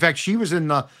 In fact, she was in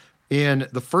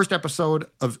the first episode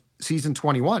of season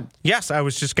 21. Yes, I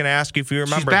was just going to ask you if you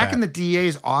remember. She's back in the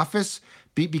DA's office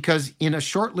because in a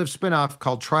short-lived spinoff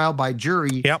called Trial by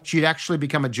Jury, she'd actually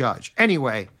become a judge.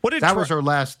 Anyway, that was her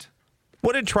last.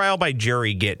 What did Trial by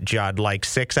Jury get, Judd? Like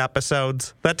 6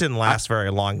 episodes? That didn't last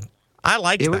very long. I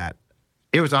liked that.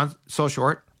 It was on so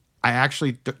short. I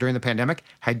actually, during the pandemic,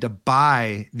 had to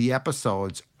buy the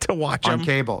episodes to watch on them.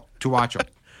 Cable to watch them.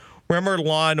 Remember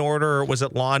Law and Order? Was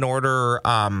it Law and Order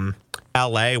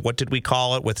L.A.? What did we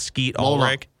call it with Skeet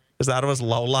Ulrich? Is that it was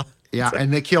Lola? Yeah,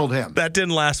 and they killed him. That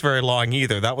didn't last very long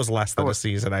either. That was less than a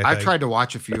season, I think. I tried to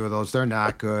watch a few of those. They're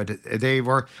not good. They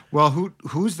were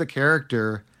who's the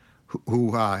character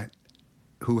who had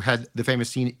the famous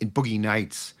scene in Boogie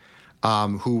Nights?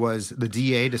 Who was the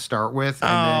DA to start with,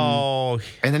 and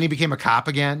then he became a cop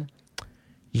again.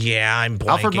 Yeah, I'm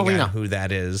blanking on who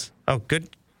that is. Oh, good.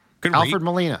 Alfred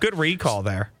Molina. Good recall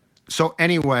there. So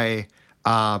anyway,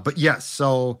 but yes,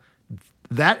 so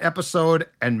that episode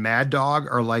and Mad Dog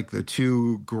are like the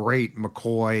two great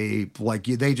McCoy. Like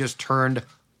they just turned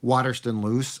Waterston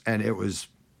loose, and it was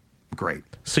great.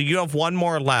 So you have one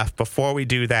more left before we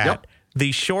do that. Yep.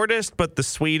 The shortest but the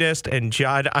sweetest, and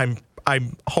Judd,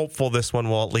 I'm hopeful this one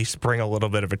will at least bring a little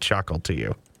bit of a chuckle to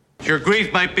you. Your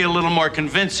grief might be a little more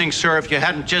convincing, sir, if you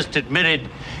hadn't just admitted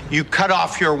you cut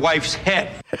off your wife's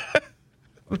head.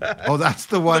 Oh, that's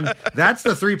the one. That's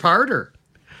the 3-parter.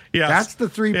 Yes. That's the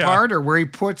 3-parter where he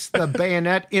puts the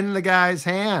bayonet in the guy's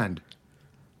hand.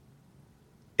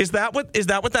 Is that what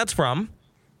that's from?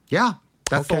 Yeah,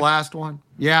 that's the last one.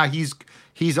 Yeah, he's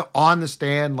on the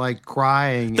stand like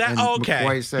crying, and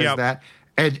McCoy says that,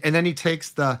 and then he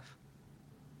takes the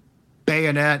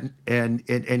bayonet and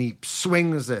he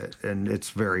swings it, and it's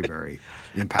very, very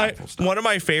impactful stuff. One of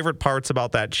my favorite parts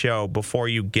about that show, before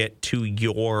you get to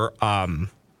your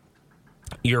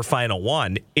final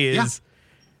one, is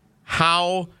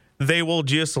how they will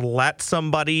just let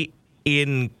somebody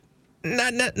in,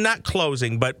 not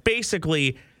closing, but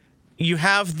basically you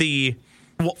have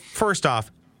first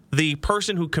off, the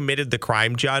person who committed the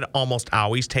crime, Judd, almost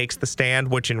always takes the stand,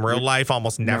 which in real life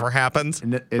almost never happens.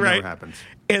 It never happens.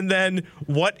 And then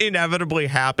what inevitably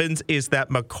happens is that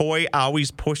McCoy always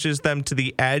pushes them to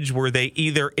the edge where they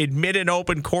either admit in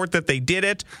open court that they did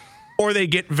it or they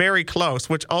get very close,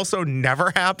 which also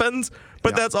never happens.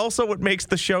 But that's also what makes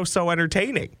the show so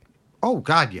entertaining. Oh,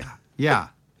 God, yeah. Yeah.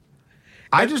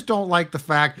 I just don't like the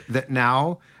fact that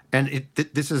now, and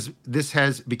this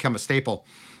has become a staple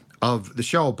of the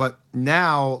show, but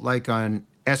now, like on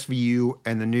SVU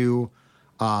and the new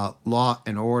Law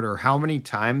and Order, how many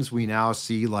times we now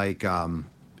see like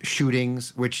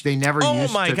shootings, which they never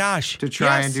used to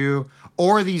try and do,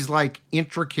 or these like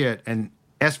intricate, and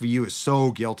SVU is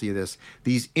so guilty of this,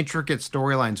 these intricate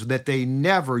storylines that they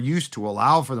never used to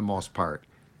allow for the most part.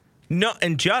 No,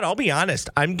 and Judd, I'll be honest,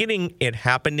 it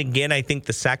happened again, I think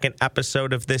the second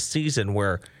episode of this season,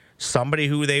 where somebody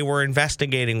who they were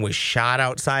investigating was shot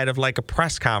outside of like a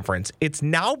press conference. It's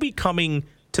now becoming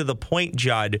to the point,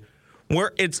 Judd,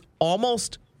 where it's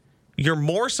almost, you're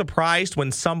more surprised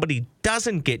when somebody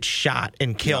doesn't get shot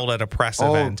and killed at a press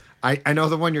event. I know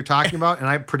the one you're talking about, and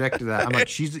I predicted that. I'm like,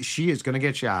 she is going to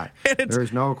get shot.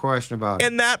 There's no question about it.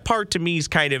 And that part to me is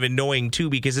kind of annoying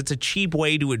too, because it's a cheap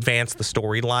way to advance the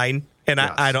storyline, and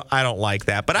I don't like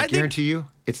that. But I guarantee you,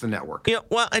 it's the network. Yeah,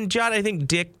 well, and Judd, I think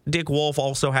Dick Wolf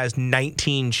also has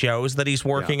 19 shows that he's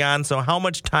working on. So how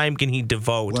much time can he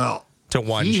devote to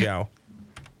one show?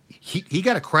 He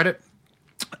got a credit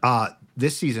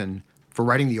this season for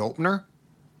writing the opener,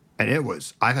 and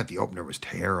I thought the opener was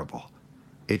terrible.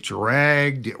 It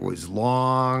dragged. It was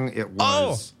long. It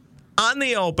was on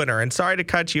the opener. And sorry to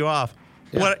cut you off.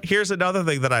 Yeah. Here's another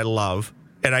thing that I love,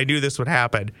 and I knew this would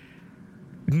happen.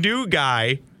 New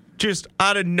guy, just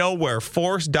out of nowhere,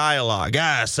 forced dialogue.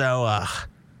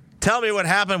 Tell me what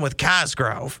happened with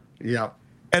Cosgrove. Yep.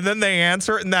 And then they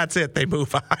answer it, and that's it. They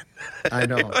move on. I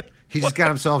know. He just got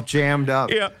himself jammed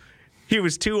up. Yeah. He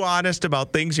was too honest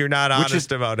about things you're not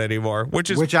honest about anymore.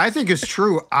 Which I think is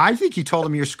true. I think he told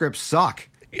him your scripts suck.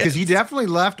 Because he definitely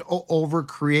left over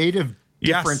creative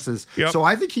differences. Yes. Yep. So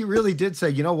I think he really did say,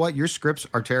 you know what, your scripts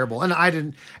are terrible. And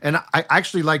I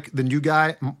actually like the new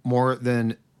guy more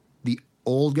than the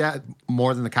old guy,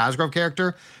 more than the Cosgrove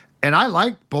character. And I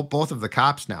like both of the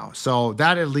cops now. So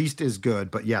that at least is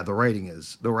good. But yeah, the writing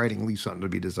leaves something to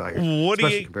be desired.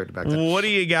 Compared to back then. What do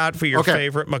you got for your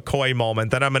favorite McCoy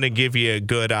moment? Then I'm going to give you a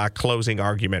good closing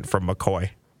argument from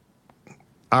McCoy.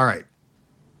 All right.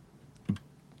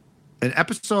 an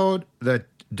episode that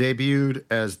debuted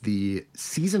as the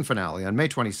season finale on May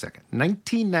 22nd,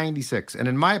 1996, and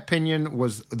in my opinion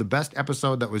was the best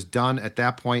episode that was done at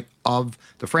that point of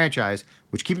the franchise,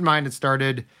 which, keep in mind, it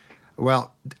started,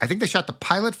 well, I think they shot the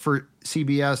pilot for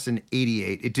CBS in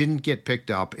 88. It didn't get picked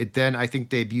up. It then, I think,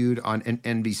 debuted on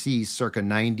NBC circa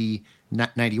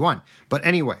 91. But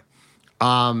anyway,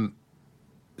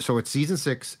 so it's season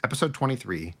 6, episode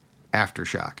 23,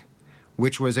 Aftershock,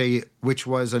 which was a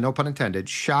no pun intended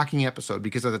shocking episode,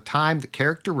 because at the time the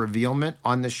character revealment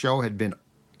on the show had been,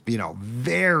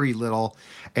 very little,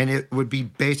 and it would be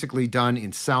basically done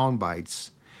in sound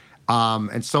bites,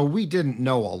 and so we didn't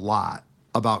know a lot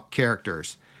about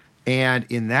characters. And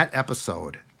in that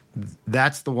episode,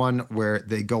 that's the one where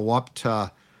they go up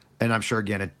to, and I'm sure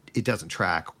again it doesn't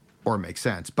track or make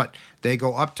sense, but they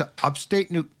go up to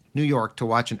upstate New York to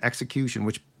watch an execution,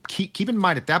 which keep in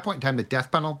mind, at that point in time, the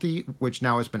death penalty, which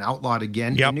now has been outlawed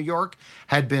again in New York,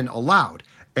 had been allowed.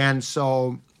 And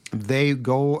so they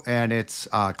go, and it's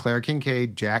Claire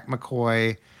Kincaid, Jack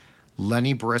McCoy,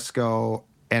 Lenny Briscoe,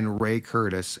 and Ray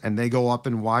Curtis. And they go up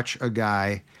and watch a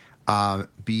guy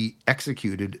be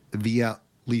executed via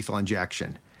lethal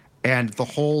injection. And the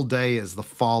whole day is the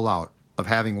fallout of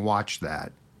having watched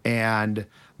that. And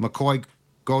McCoy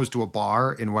goes to a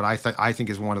bar in what I think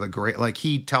is one of the great, like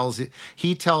he tells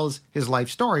his life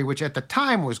story, which at the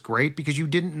time was great because you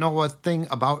didn't know a thing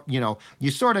about,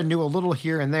 you sort of knew a little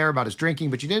here and there about his drinking,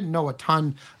 but you didn't know a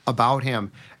ton about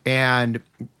him. And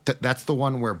that's the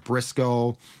one where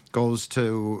Briscoe goes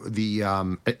to the,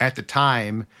 at the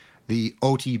time, the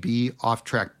OTB,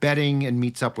 off-track betting, and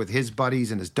meets up with his buddies,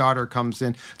 and his daughter comes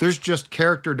in. There's just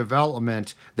character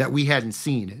development that we hadn't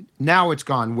seen. Now it's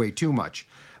gone way too much.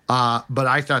 But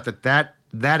I thought that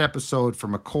episode for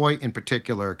McCoy in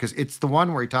particular, because it's the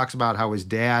one where he talks about how his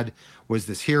dad was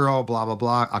this hero, blah, blah,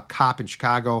 blah, a cop in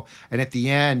Chicago. And at the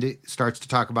end, it starts to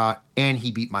talk about, and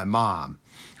he beat my mom.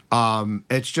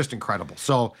 It's just incredible.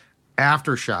 So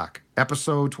Aftershock,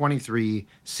 episode 23,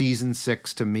 season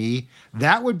 6, to me,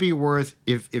 that would be worth,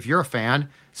 if you're a fan,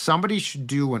 somebody should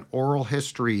do an oral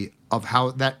history of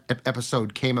how that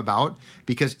episode came about.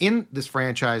 Because in this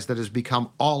franchise that has become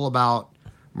all about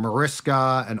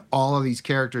Mariska and all of these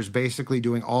characters basically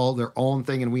doing all their own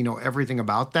thing, and we know everything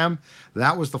about them,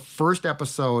 that was the first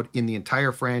episode in the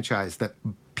entire franchise that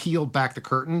peeled back the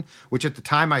curtain, which at the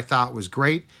time I thought was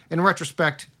great. In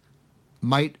retrospect,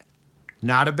 might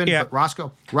not have been. Yeah. But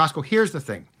Roscoe, here's the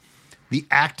thing. The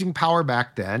acting power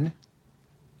back then,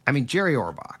 I mean, Jerry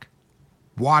Orbach,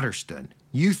 Waterston,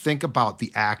 you think about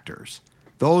the actors.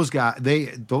 Those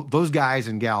guys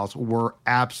and gals were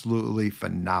absolutely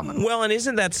phenomenal. Well, and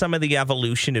isn't that some of the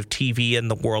evolution of TV in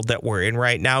the world that we're in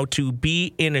right now? To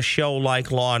be in a show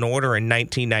like Law & Order in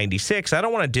 1996, I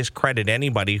don't want to discredit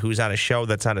anybody who's on a show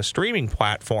that's on a streaming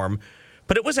platform,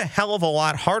 but it was a hell of a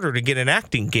lot harder to get an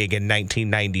acting gig in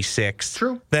 1996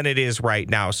 than it is right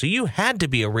now. So you had to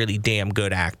be a really damn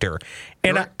good actor.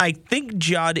 And I think,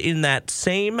 Judd, in that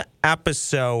same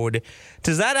episode,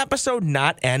 does that episode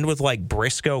not end with like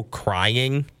Briscoe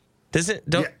crying? Does it?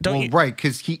 Right,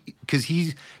 because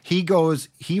he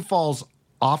falls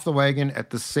off the wagon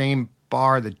at the same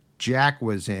bar that Jack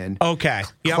was in. Okay.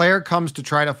 Yep. Claire comes to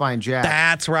try to find Jack.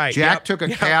 That's right. Jack took a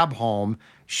cab home.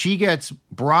 She gets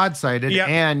broadsided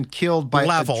and killed by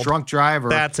a drunk driver.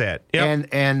 That's it. Yep.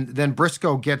 And then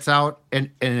Briscoe gets out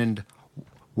and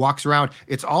walks around.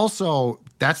 It's also,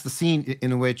 that's the scene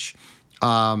in which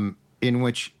the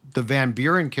Van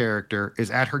Buren character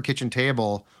is at her kitchen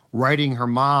table writing her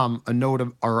mom a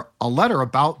note or a letter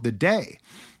about the day.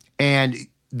 And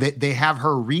they have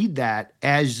her read that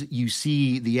as you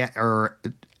see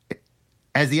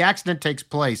as the accident takes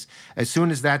place. As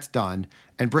soon as that's done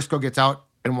and Briscoe gets out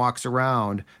and walks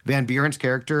around, Van Buren's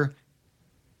character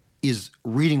is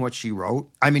reading what she wrote.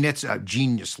 I mean, it's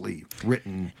geniusly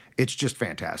written. It's just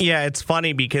fantastic. Yeah, it's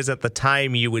funny because at the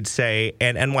time you would say,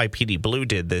 and NYPD Blue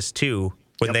did this too,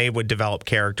 when they would develop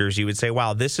characters, you would say,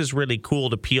 wow, this is really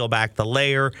cool to peel back the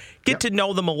layer, get to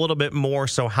know them a little bit more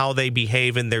so how they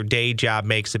behave in their day job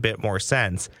makes a bit more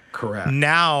sense. Correct.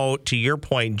 Now, to your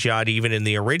point, Judd, even in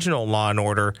the original Law &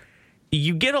 Order,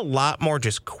 you get a lot more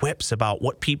just quips about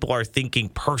what people are thinking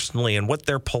personally and what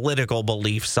their political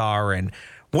beliefs are and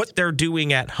what they're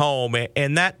doing at home.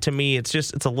 And that, to me, it's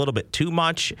a little bit too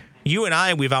much. You and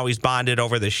I, we've always bonded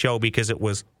over the show because it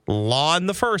was law in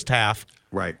the first half.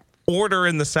 Right. Order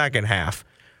in the second half,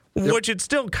 which it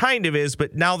still kind of is,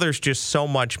 but now there's just so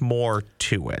much more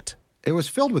to it. It was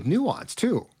filled with nuance,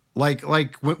 too. Like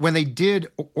when they did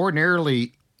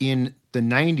ordinarily in the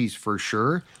 90s, for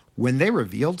sure, when they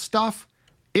revealed stuff,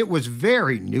 it was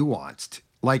very nuanced.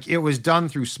 Like, it was done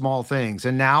through small things.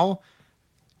 And now,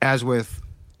 as with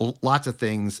lots of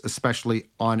things, especially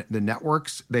on the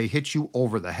networks, they hit you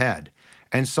over the head.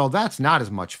 And so that's not as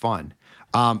much fun.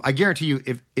 I guarantee you,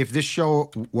 if this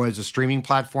show was a streaming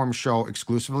platform show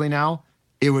exclusively now,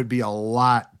 it would be a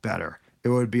lot better. It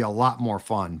would be a lot more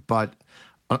fun. But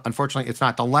unfortunately, it's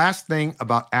not. The last thing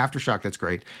about Aftershock that's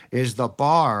great is the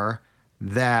bar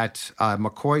that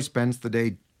McCoy spends the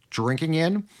day drinking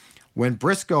in. When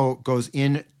Briscoe goes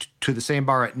in to the same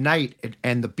bar at night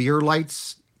and the beer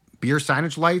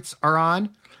signage lights are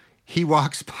on, he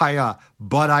walks by a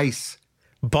Bud Ice.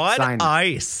 Bud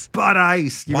Ice. Bud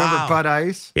Ice. You remember Bud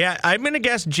Ice? Yeah, I'm going to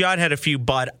guess Judd had a few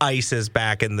Bud Ices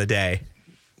back in the day.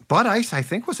 Bud Ice, I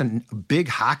think, was a big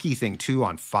hockey thing, too,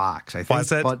 on Fox. I think.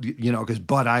 Was it? Because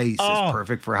Bud Ice is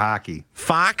perfect for hockey.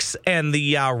 Fox and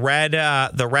the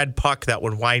red puck that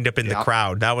would wind up in the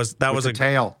crowd. That was a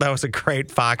tail. That was a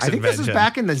great Fox invention. I think this is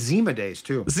back in the Zima days,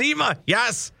 too. Zima,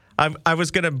 yes. I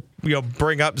was going to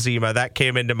bring up Zima. That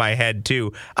came into my head,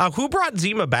 too. Who brought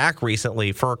Zima back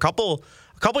recently? For a couple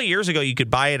of years ago, you could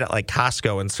buy it at like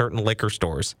Costco and certain liquor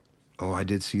stores. Oh, I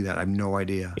did see that. I have no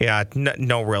idea. Yeah,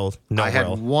 no real. I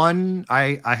had one.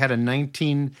 I had a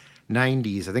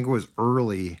 1990s. I think it was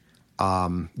early.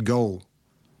 Go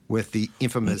with the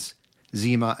infamous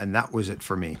Zima, and that was it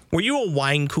for me. Were you a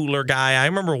wine cooler guy? I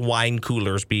remember wine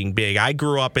coolers being big. I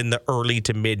grew up in the early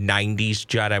to mid 90s,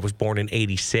 Judd. I was born in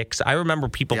 86. I remember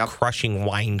people crushing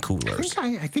wine coolers.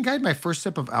 I think I had my first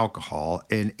sip of alcohol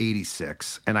in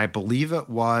 86, and I believe it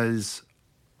was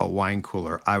a wine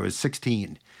cooler. I was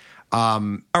 16.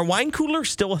 Are wine coolers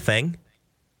still a thing?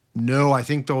 No, I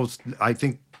think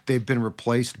they've been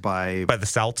replaced by the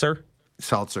seltzer?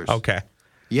 Seltzers. Okay.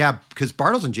 Yeah, because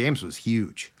Bartles and James was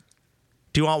huge.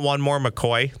 Do you want one more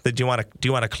McCoy? Do you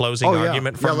want a closing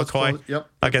argument from McCoy? Yep.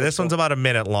 Okay, this one's about a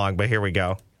minute long, but here we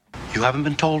go. You haven't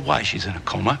been told why she's in a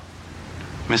coma.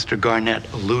 Mr. Garnett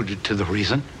alluded to the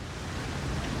reason.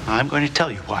 I'm going to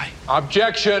tell you why.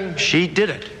 Objection. She did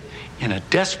it in a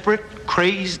desperate,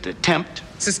 crazed attempt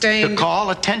to call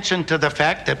attention to the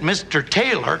fact that Mr.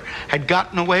 Taylor had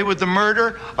gotten away with the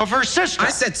murder of her sister. I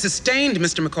said sustained,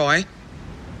 Mr. McCoy.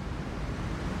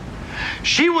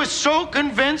 She was so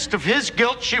convinced of his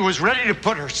guilt, she was ready to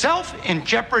put herself in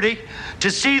jeopardy to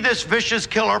see this vicious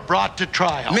killer brought to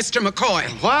trial. Mr. McCoy.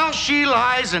 And while she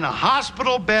lies in a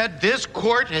hospital bed, this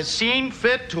court has seen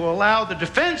fit to allow the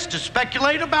defense to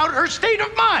speculate about her state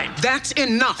of mind. That's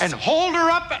enough. And hold her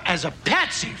up as a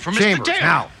patsy for Chambers, Mr. Taylor.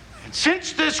 now. And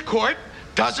since this court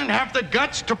doesn't have the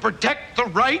guts to protect the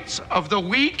rights of the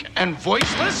weak and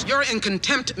voiceless, you're in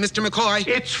contempt, Mr. McCoy.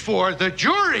 it's for the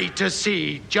jury to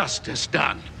see justice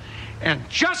done. And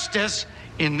justice,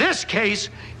 in this case,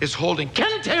 is holding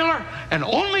Ken Taylor, and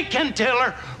only Ken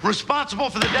Taylor, responsible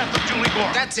for the death of Julie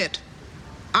Gore. That's it.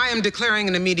 I am declaring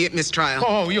an immediate mistrial.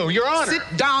 Oh, Your Honor. Sit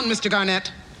down, Mr.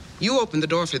 Garnett. You opened the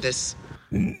door for this.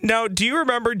 Now, do you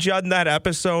remember, Judd, in that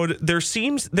episode,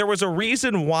 there was a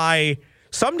reason why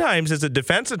sometimes as a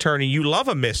defense attorney, you love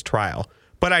a mistrial.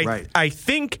 But I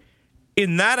think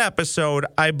in that episode,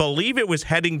 I believe it was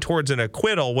heading towards an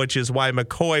acquittal, which is why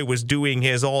McCoy was doing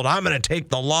his old, I'm going to take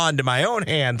the law into my own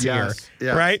hands here.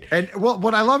 Right? And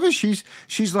what I love is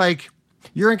she's like,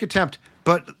 you're in contempt,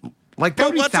 but like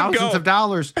there'll be thousands of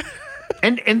dollars.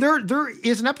 and there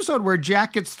is an episode where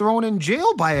Jack gets thrown in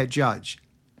jail by a judge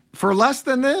for less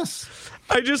than this.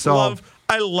 I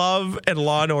love, and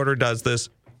Law and Order does this.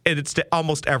 And it's to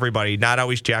almost everybody, not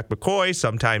always Jack McCoy.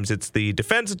 Sometimes it's the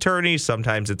defense attorney.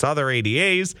 Sometimes it's other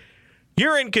ADAs.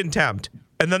 You're in contempt.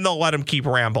 And then they'll let him keep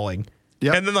rambling.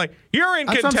 Yep. And then you're in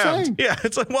contempt. Yeah,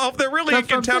 it's like, well, if they're really in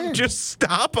contempt, just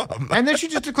stop them. And then she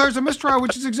just declares a mistrial,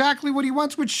 which is exactly what he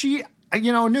wants, which she,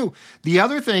 knew. The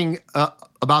other thing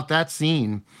about that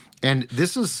scene, and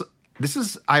this is,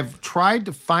 I've tried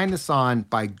to find this on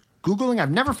by Googling. I've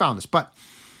never found this, but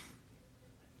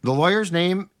the lawyer's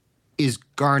name is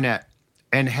Garnett.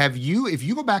 And if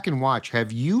you go back and watch,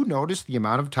 have you noticed the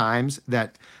amount of times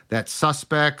that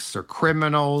suspects or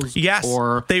criminals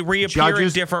or they reappear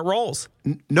judges, in different roles?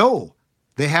 No,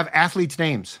 they have athletes'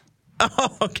 names.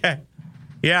 Oh, okay.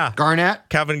 Yeah. Garnett.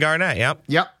 Kevin Garnett, yep.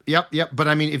 Yep. But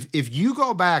I mean, if you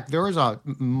go back, there was a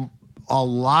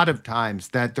lot of times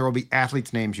that there will be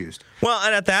athletes' names used. Well,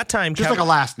 and at that time, just like a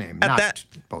last name, not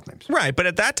both names. Right, but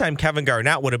at that time, Kevin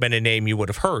Garnett would have been a name you would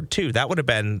have heard too. That would have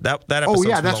been that episode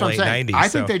that's from what the I'm saying. late 90s. I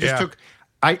think they just took.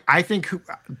 I think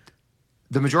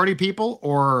the majority of people,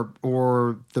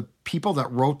 or the people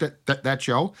that wrote that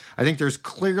show, I think there's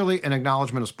clearly an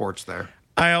acknowledgement of sports there.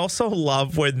 I also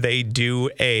love when they do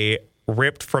a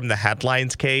ripped from the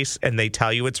headlines case and they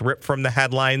tell you it's ripped from the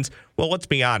headlines, well, let's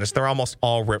be honest, they're almost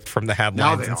all ripped from the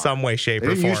headlines in some way, shape,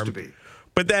 or form. Used to be.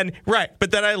 But then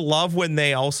I love when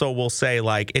they also will say,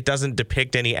 like, it doesn't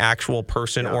depict any actual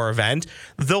person or event.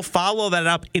 They'll follow that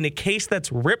up in a case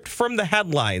that's ripped from the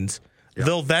headlines. Yep.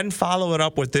 They'll then follow it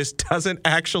up with this doesn't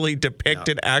actually depict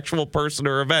an actual person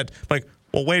or event. Like,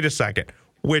 well, wait a second.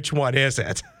 Which one is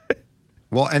it?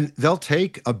 Well, and they'll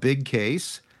take a big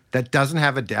case that doesn't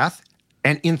have a death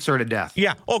and insert a death.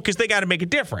 Yeah. Oh, because they got to make it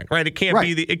different, right? It can't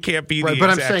be the right. But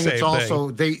I'm saying it's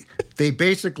also they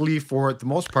basically, for the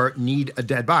most part, need a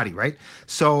dead body, right?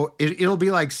 So it'll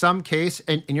be like some case,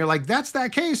 and you're like, that's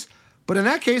that case. But in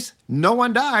that case, no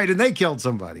one died and they killed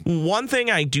somebody. One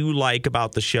thing I do like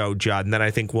about the show, Judd, and then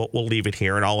I think we'll leave it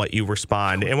here and I'll let you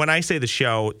respond. And when I say the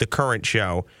show, the current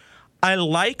show, I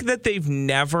like that they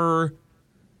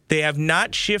have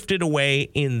not shifted away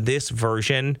in this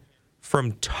version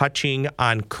from touching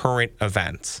on current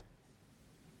events.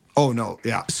 Oh, no,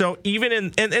 yeah. So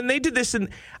even and they did this, and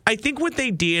I think what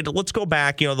they did, let's go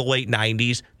back, the late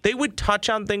 90s, they would touch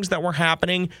on things that were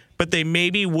happening, but they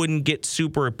maybe wouldn't get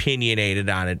super opinionated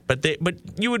on it. But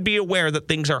you would be aware that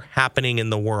things are happening in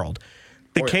the world.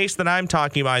 The case that I'm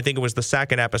talking about, I think it was the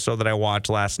second episode that I watched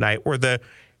last night, where the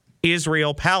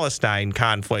Israel-Palestine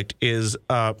conflict is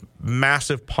a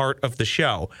massive part of the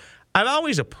show. I've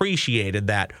always appreciated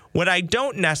that. What I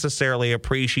don't necessarily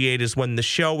appreciate is when the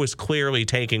show is clearly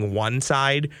taking one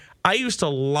side. I used to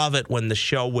love it when the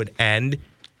show would end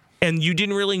and you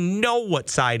didn't really know what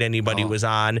side anybody was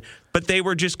on, but they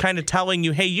were just kind of telling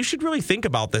you, hey, you should really think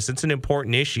about this. It's an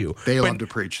important issue. They love to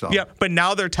preach, though. Yeah, but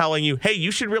now they're telling you, hey,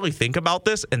 you should really think about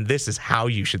this, and this is how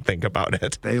you should think about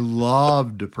it. They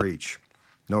love to preach.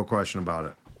 No question about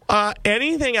it.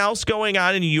 Anything else going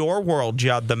on in your world,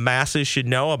 Judd, the masses should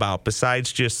know about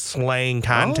besides just slaying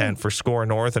content for Score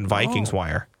North and Vikings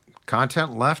Wire?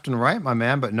 Content left and right, my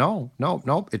man, but no.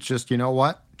 It's just, you know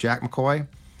what? Jack McCoy,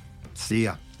 see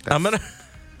ya. It's a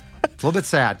little bit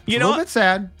sad. Bit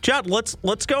sad. Judd,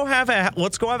 let's go have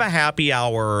a happy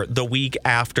hour the week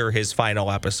after his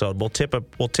final episode. We'll tip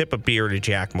a beer to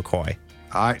Jack McCoy.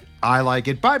 I like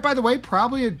it. By the way,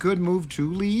 probably a good move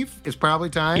to leave. It's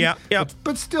probably time. Yeah.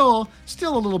 But still a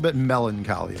little bit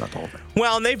melancholy about the whole thing.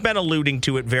 Well, and they've been alluding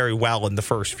to it very well in the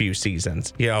first few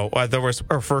seasons.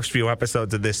 First few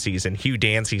episodes of this season. Hugh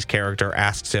Dancy's character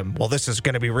asks him, "Well, this is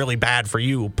going to be really bad for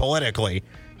you politically,"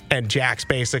 and Jack's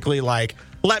basically like,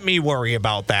 "Let me worry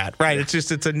about that." Right? Yeah.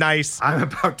 It's a nice. I'm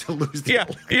about to lose the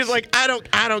election. He's like, I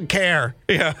don't care.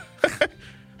 Yeah.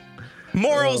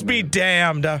 Morals be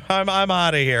damned. I'm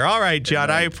out of here. All right, Judd,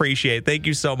 I appreciate it. Thank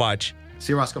you so much.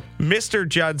 See you, Roscoe. Mr.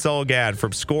 Judd Zolgad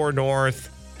from Score North,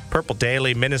 Purple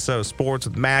Daily, Minnesota Sports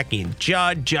with Mackey and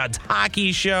Judd, Judd's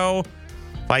Hockey Show,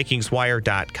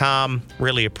 VikingsWire.com.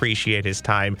 Really appreciate his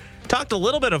time. Talked a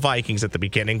little bit of Vikings at the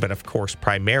beginning, but of course,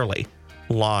 primarily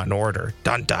Law and Order.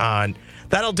 Dun dun.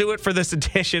 That'll do it for this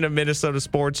edition of Minnesota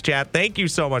Sports Chat. Thank you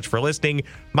so much for listening.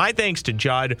 My thanks to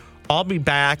Judd. I'll be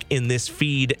back in this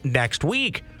feed next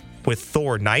week with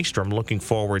Thor Nystrom. Looking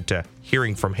forward to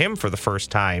hearing from him for the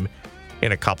first time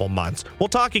in a couple months. We'll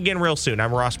talk again real soon.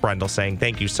 I'm Ross Brendel saying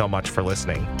thank you so much for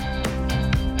listening.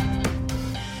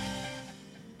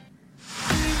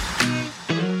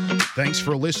 Thanks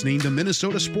for listening to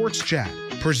Minnesota Sports Chat,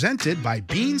 presented by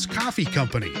Beans Coffee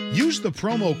Company. Use the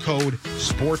promo code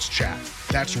SPORTSCHAT.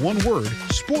 That's one word,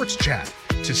 Sports Chat,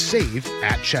 to save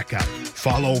at checkout.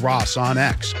 Follow Ross on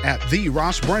X at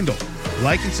 @TheRossBrendel.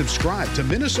 Like and subscribe to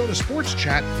Minnesota Sports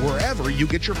Chat wherever you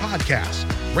get your podcasts.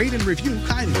 Rate and review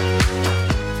kindly.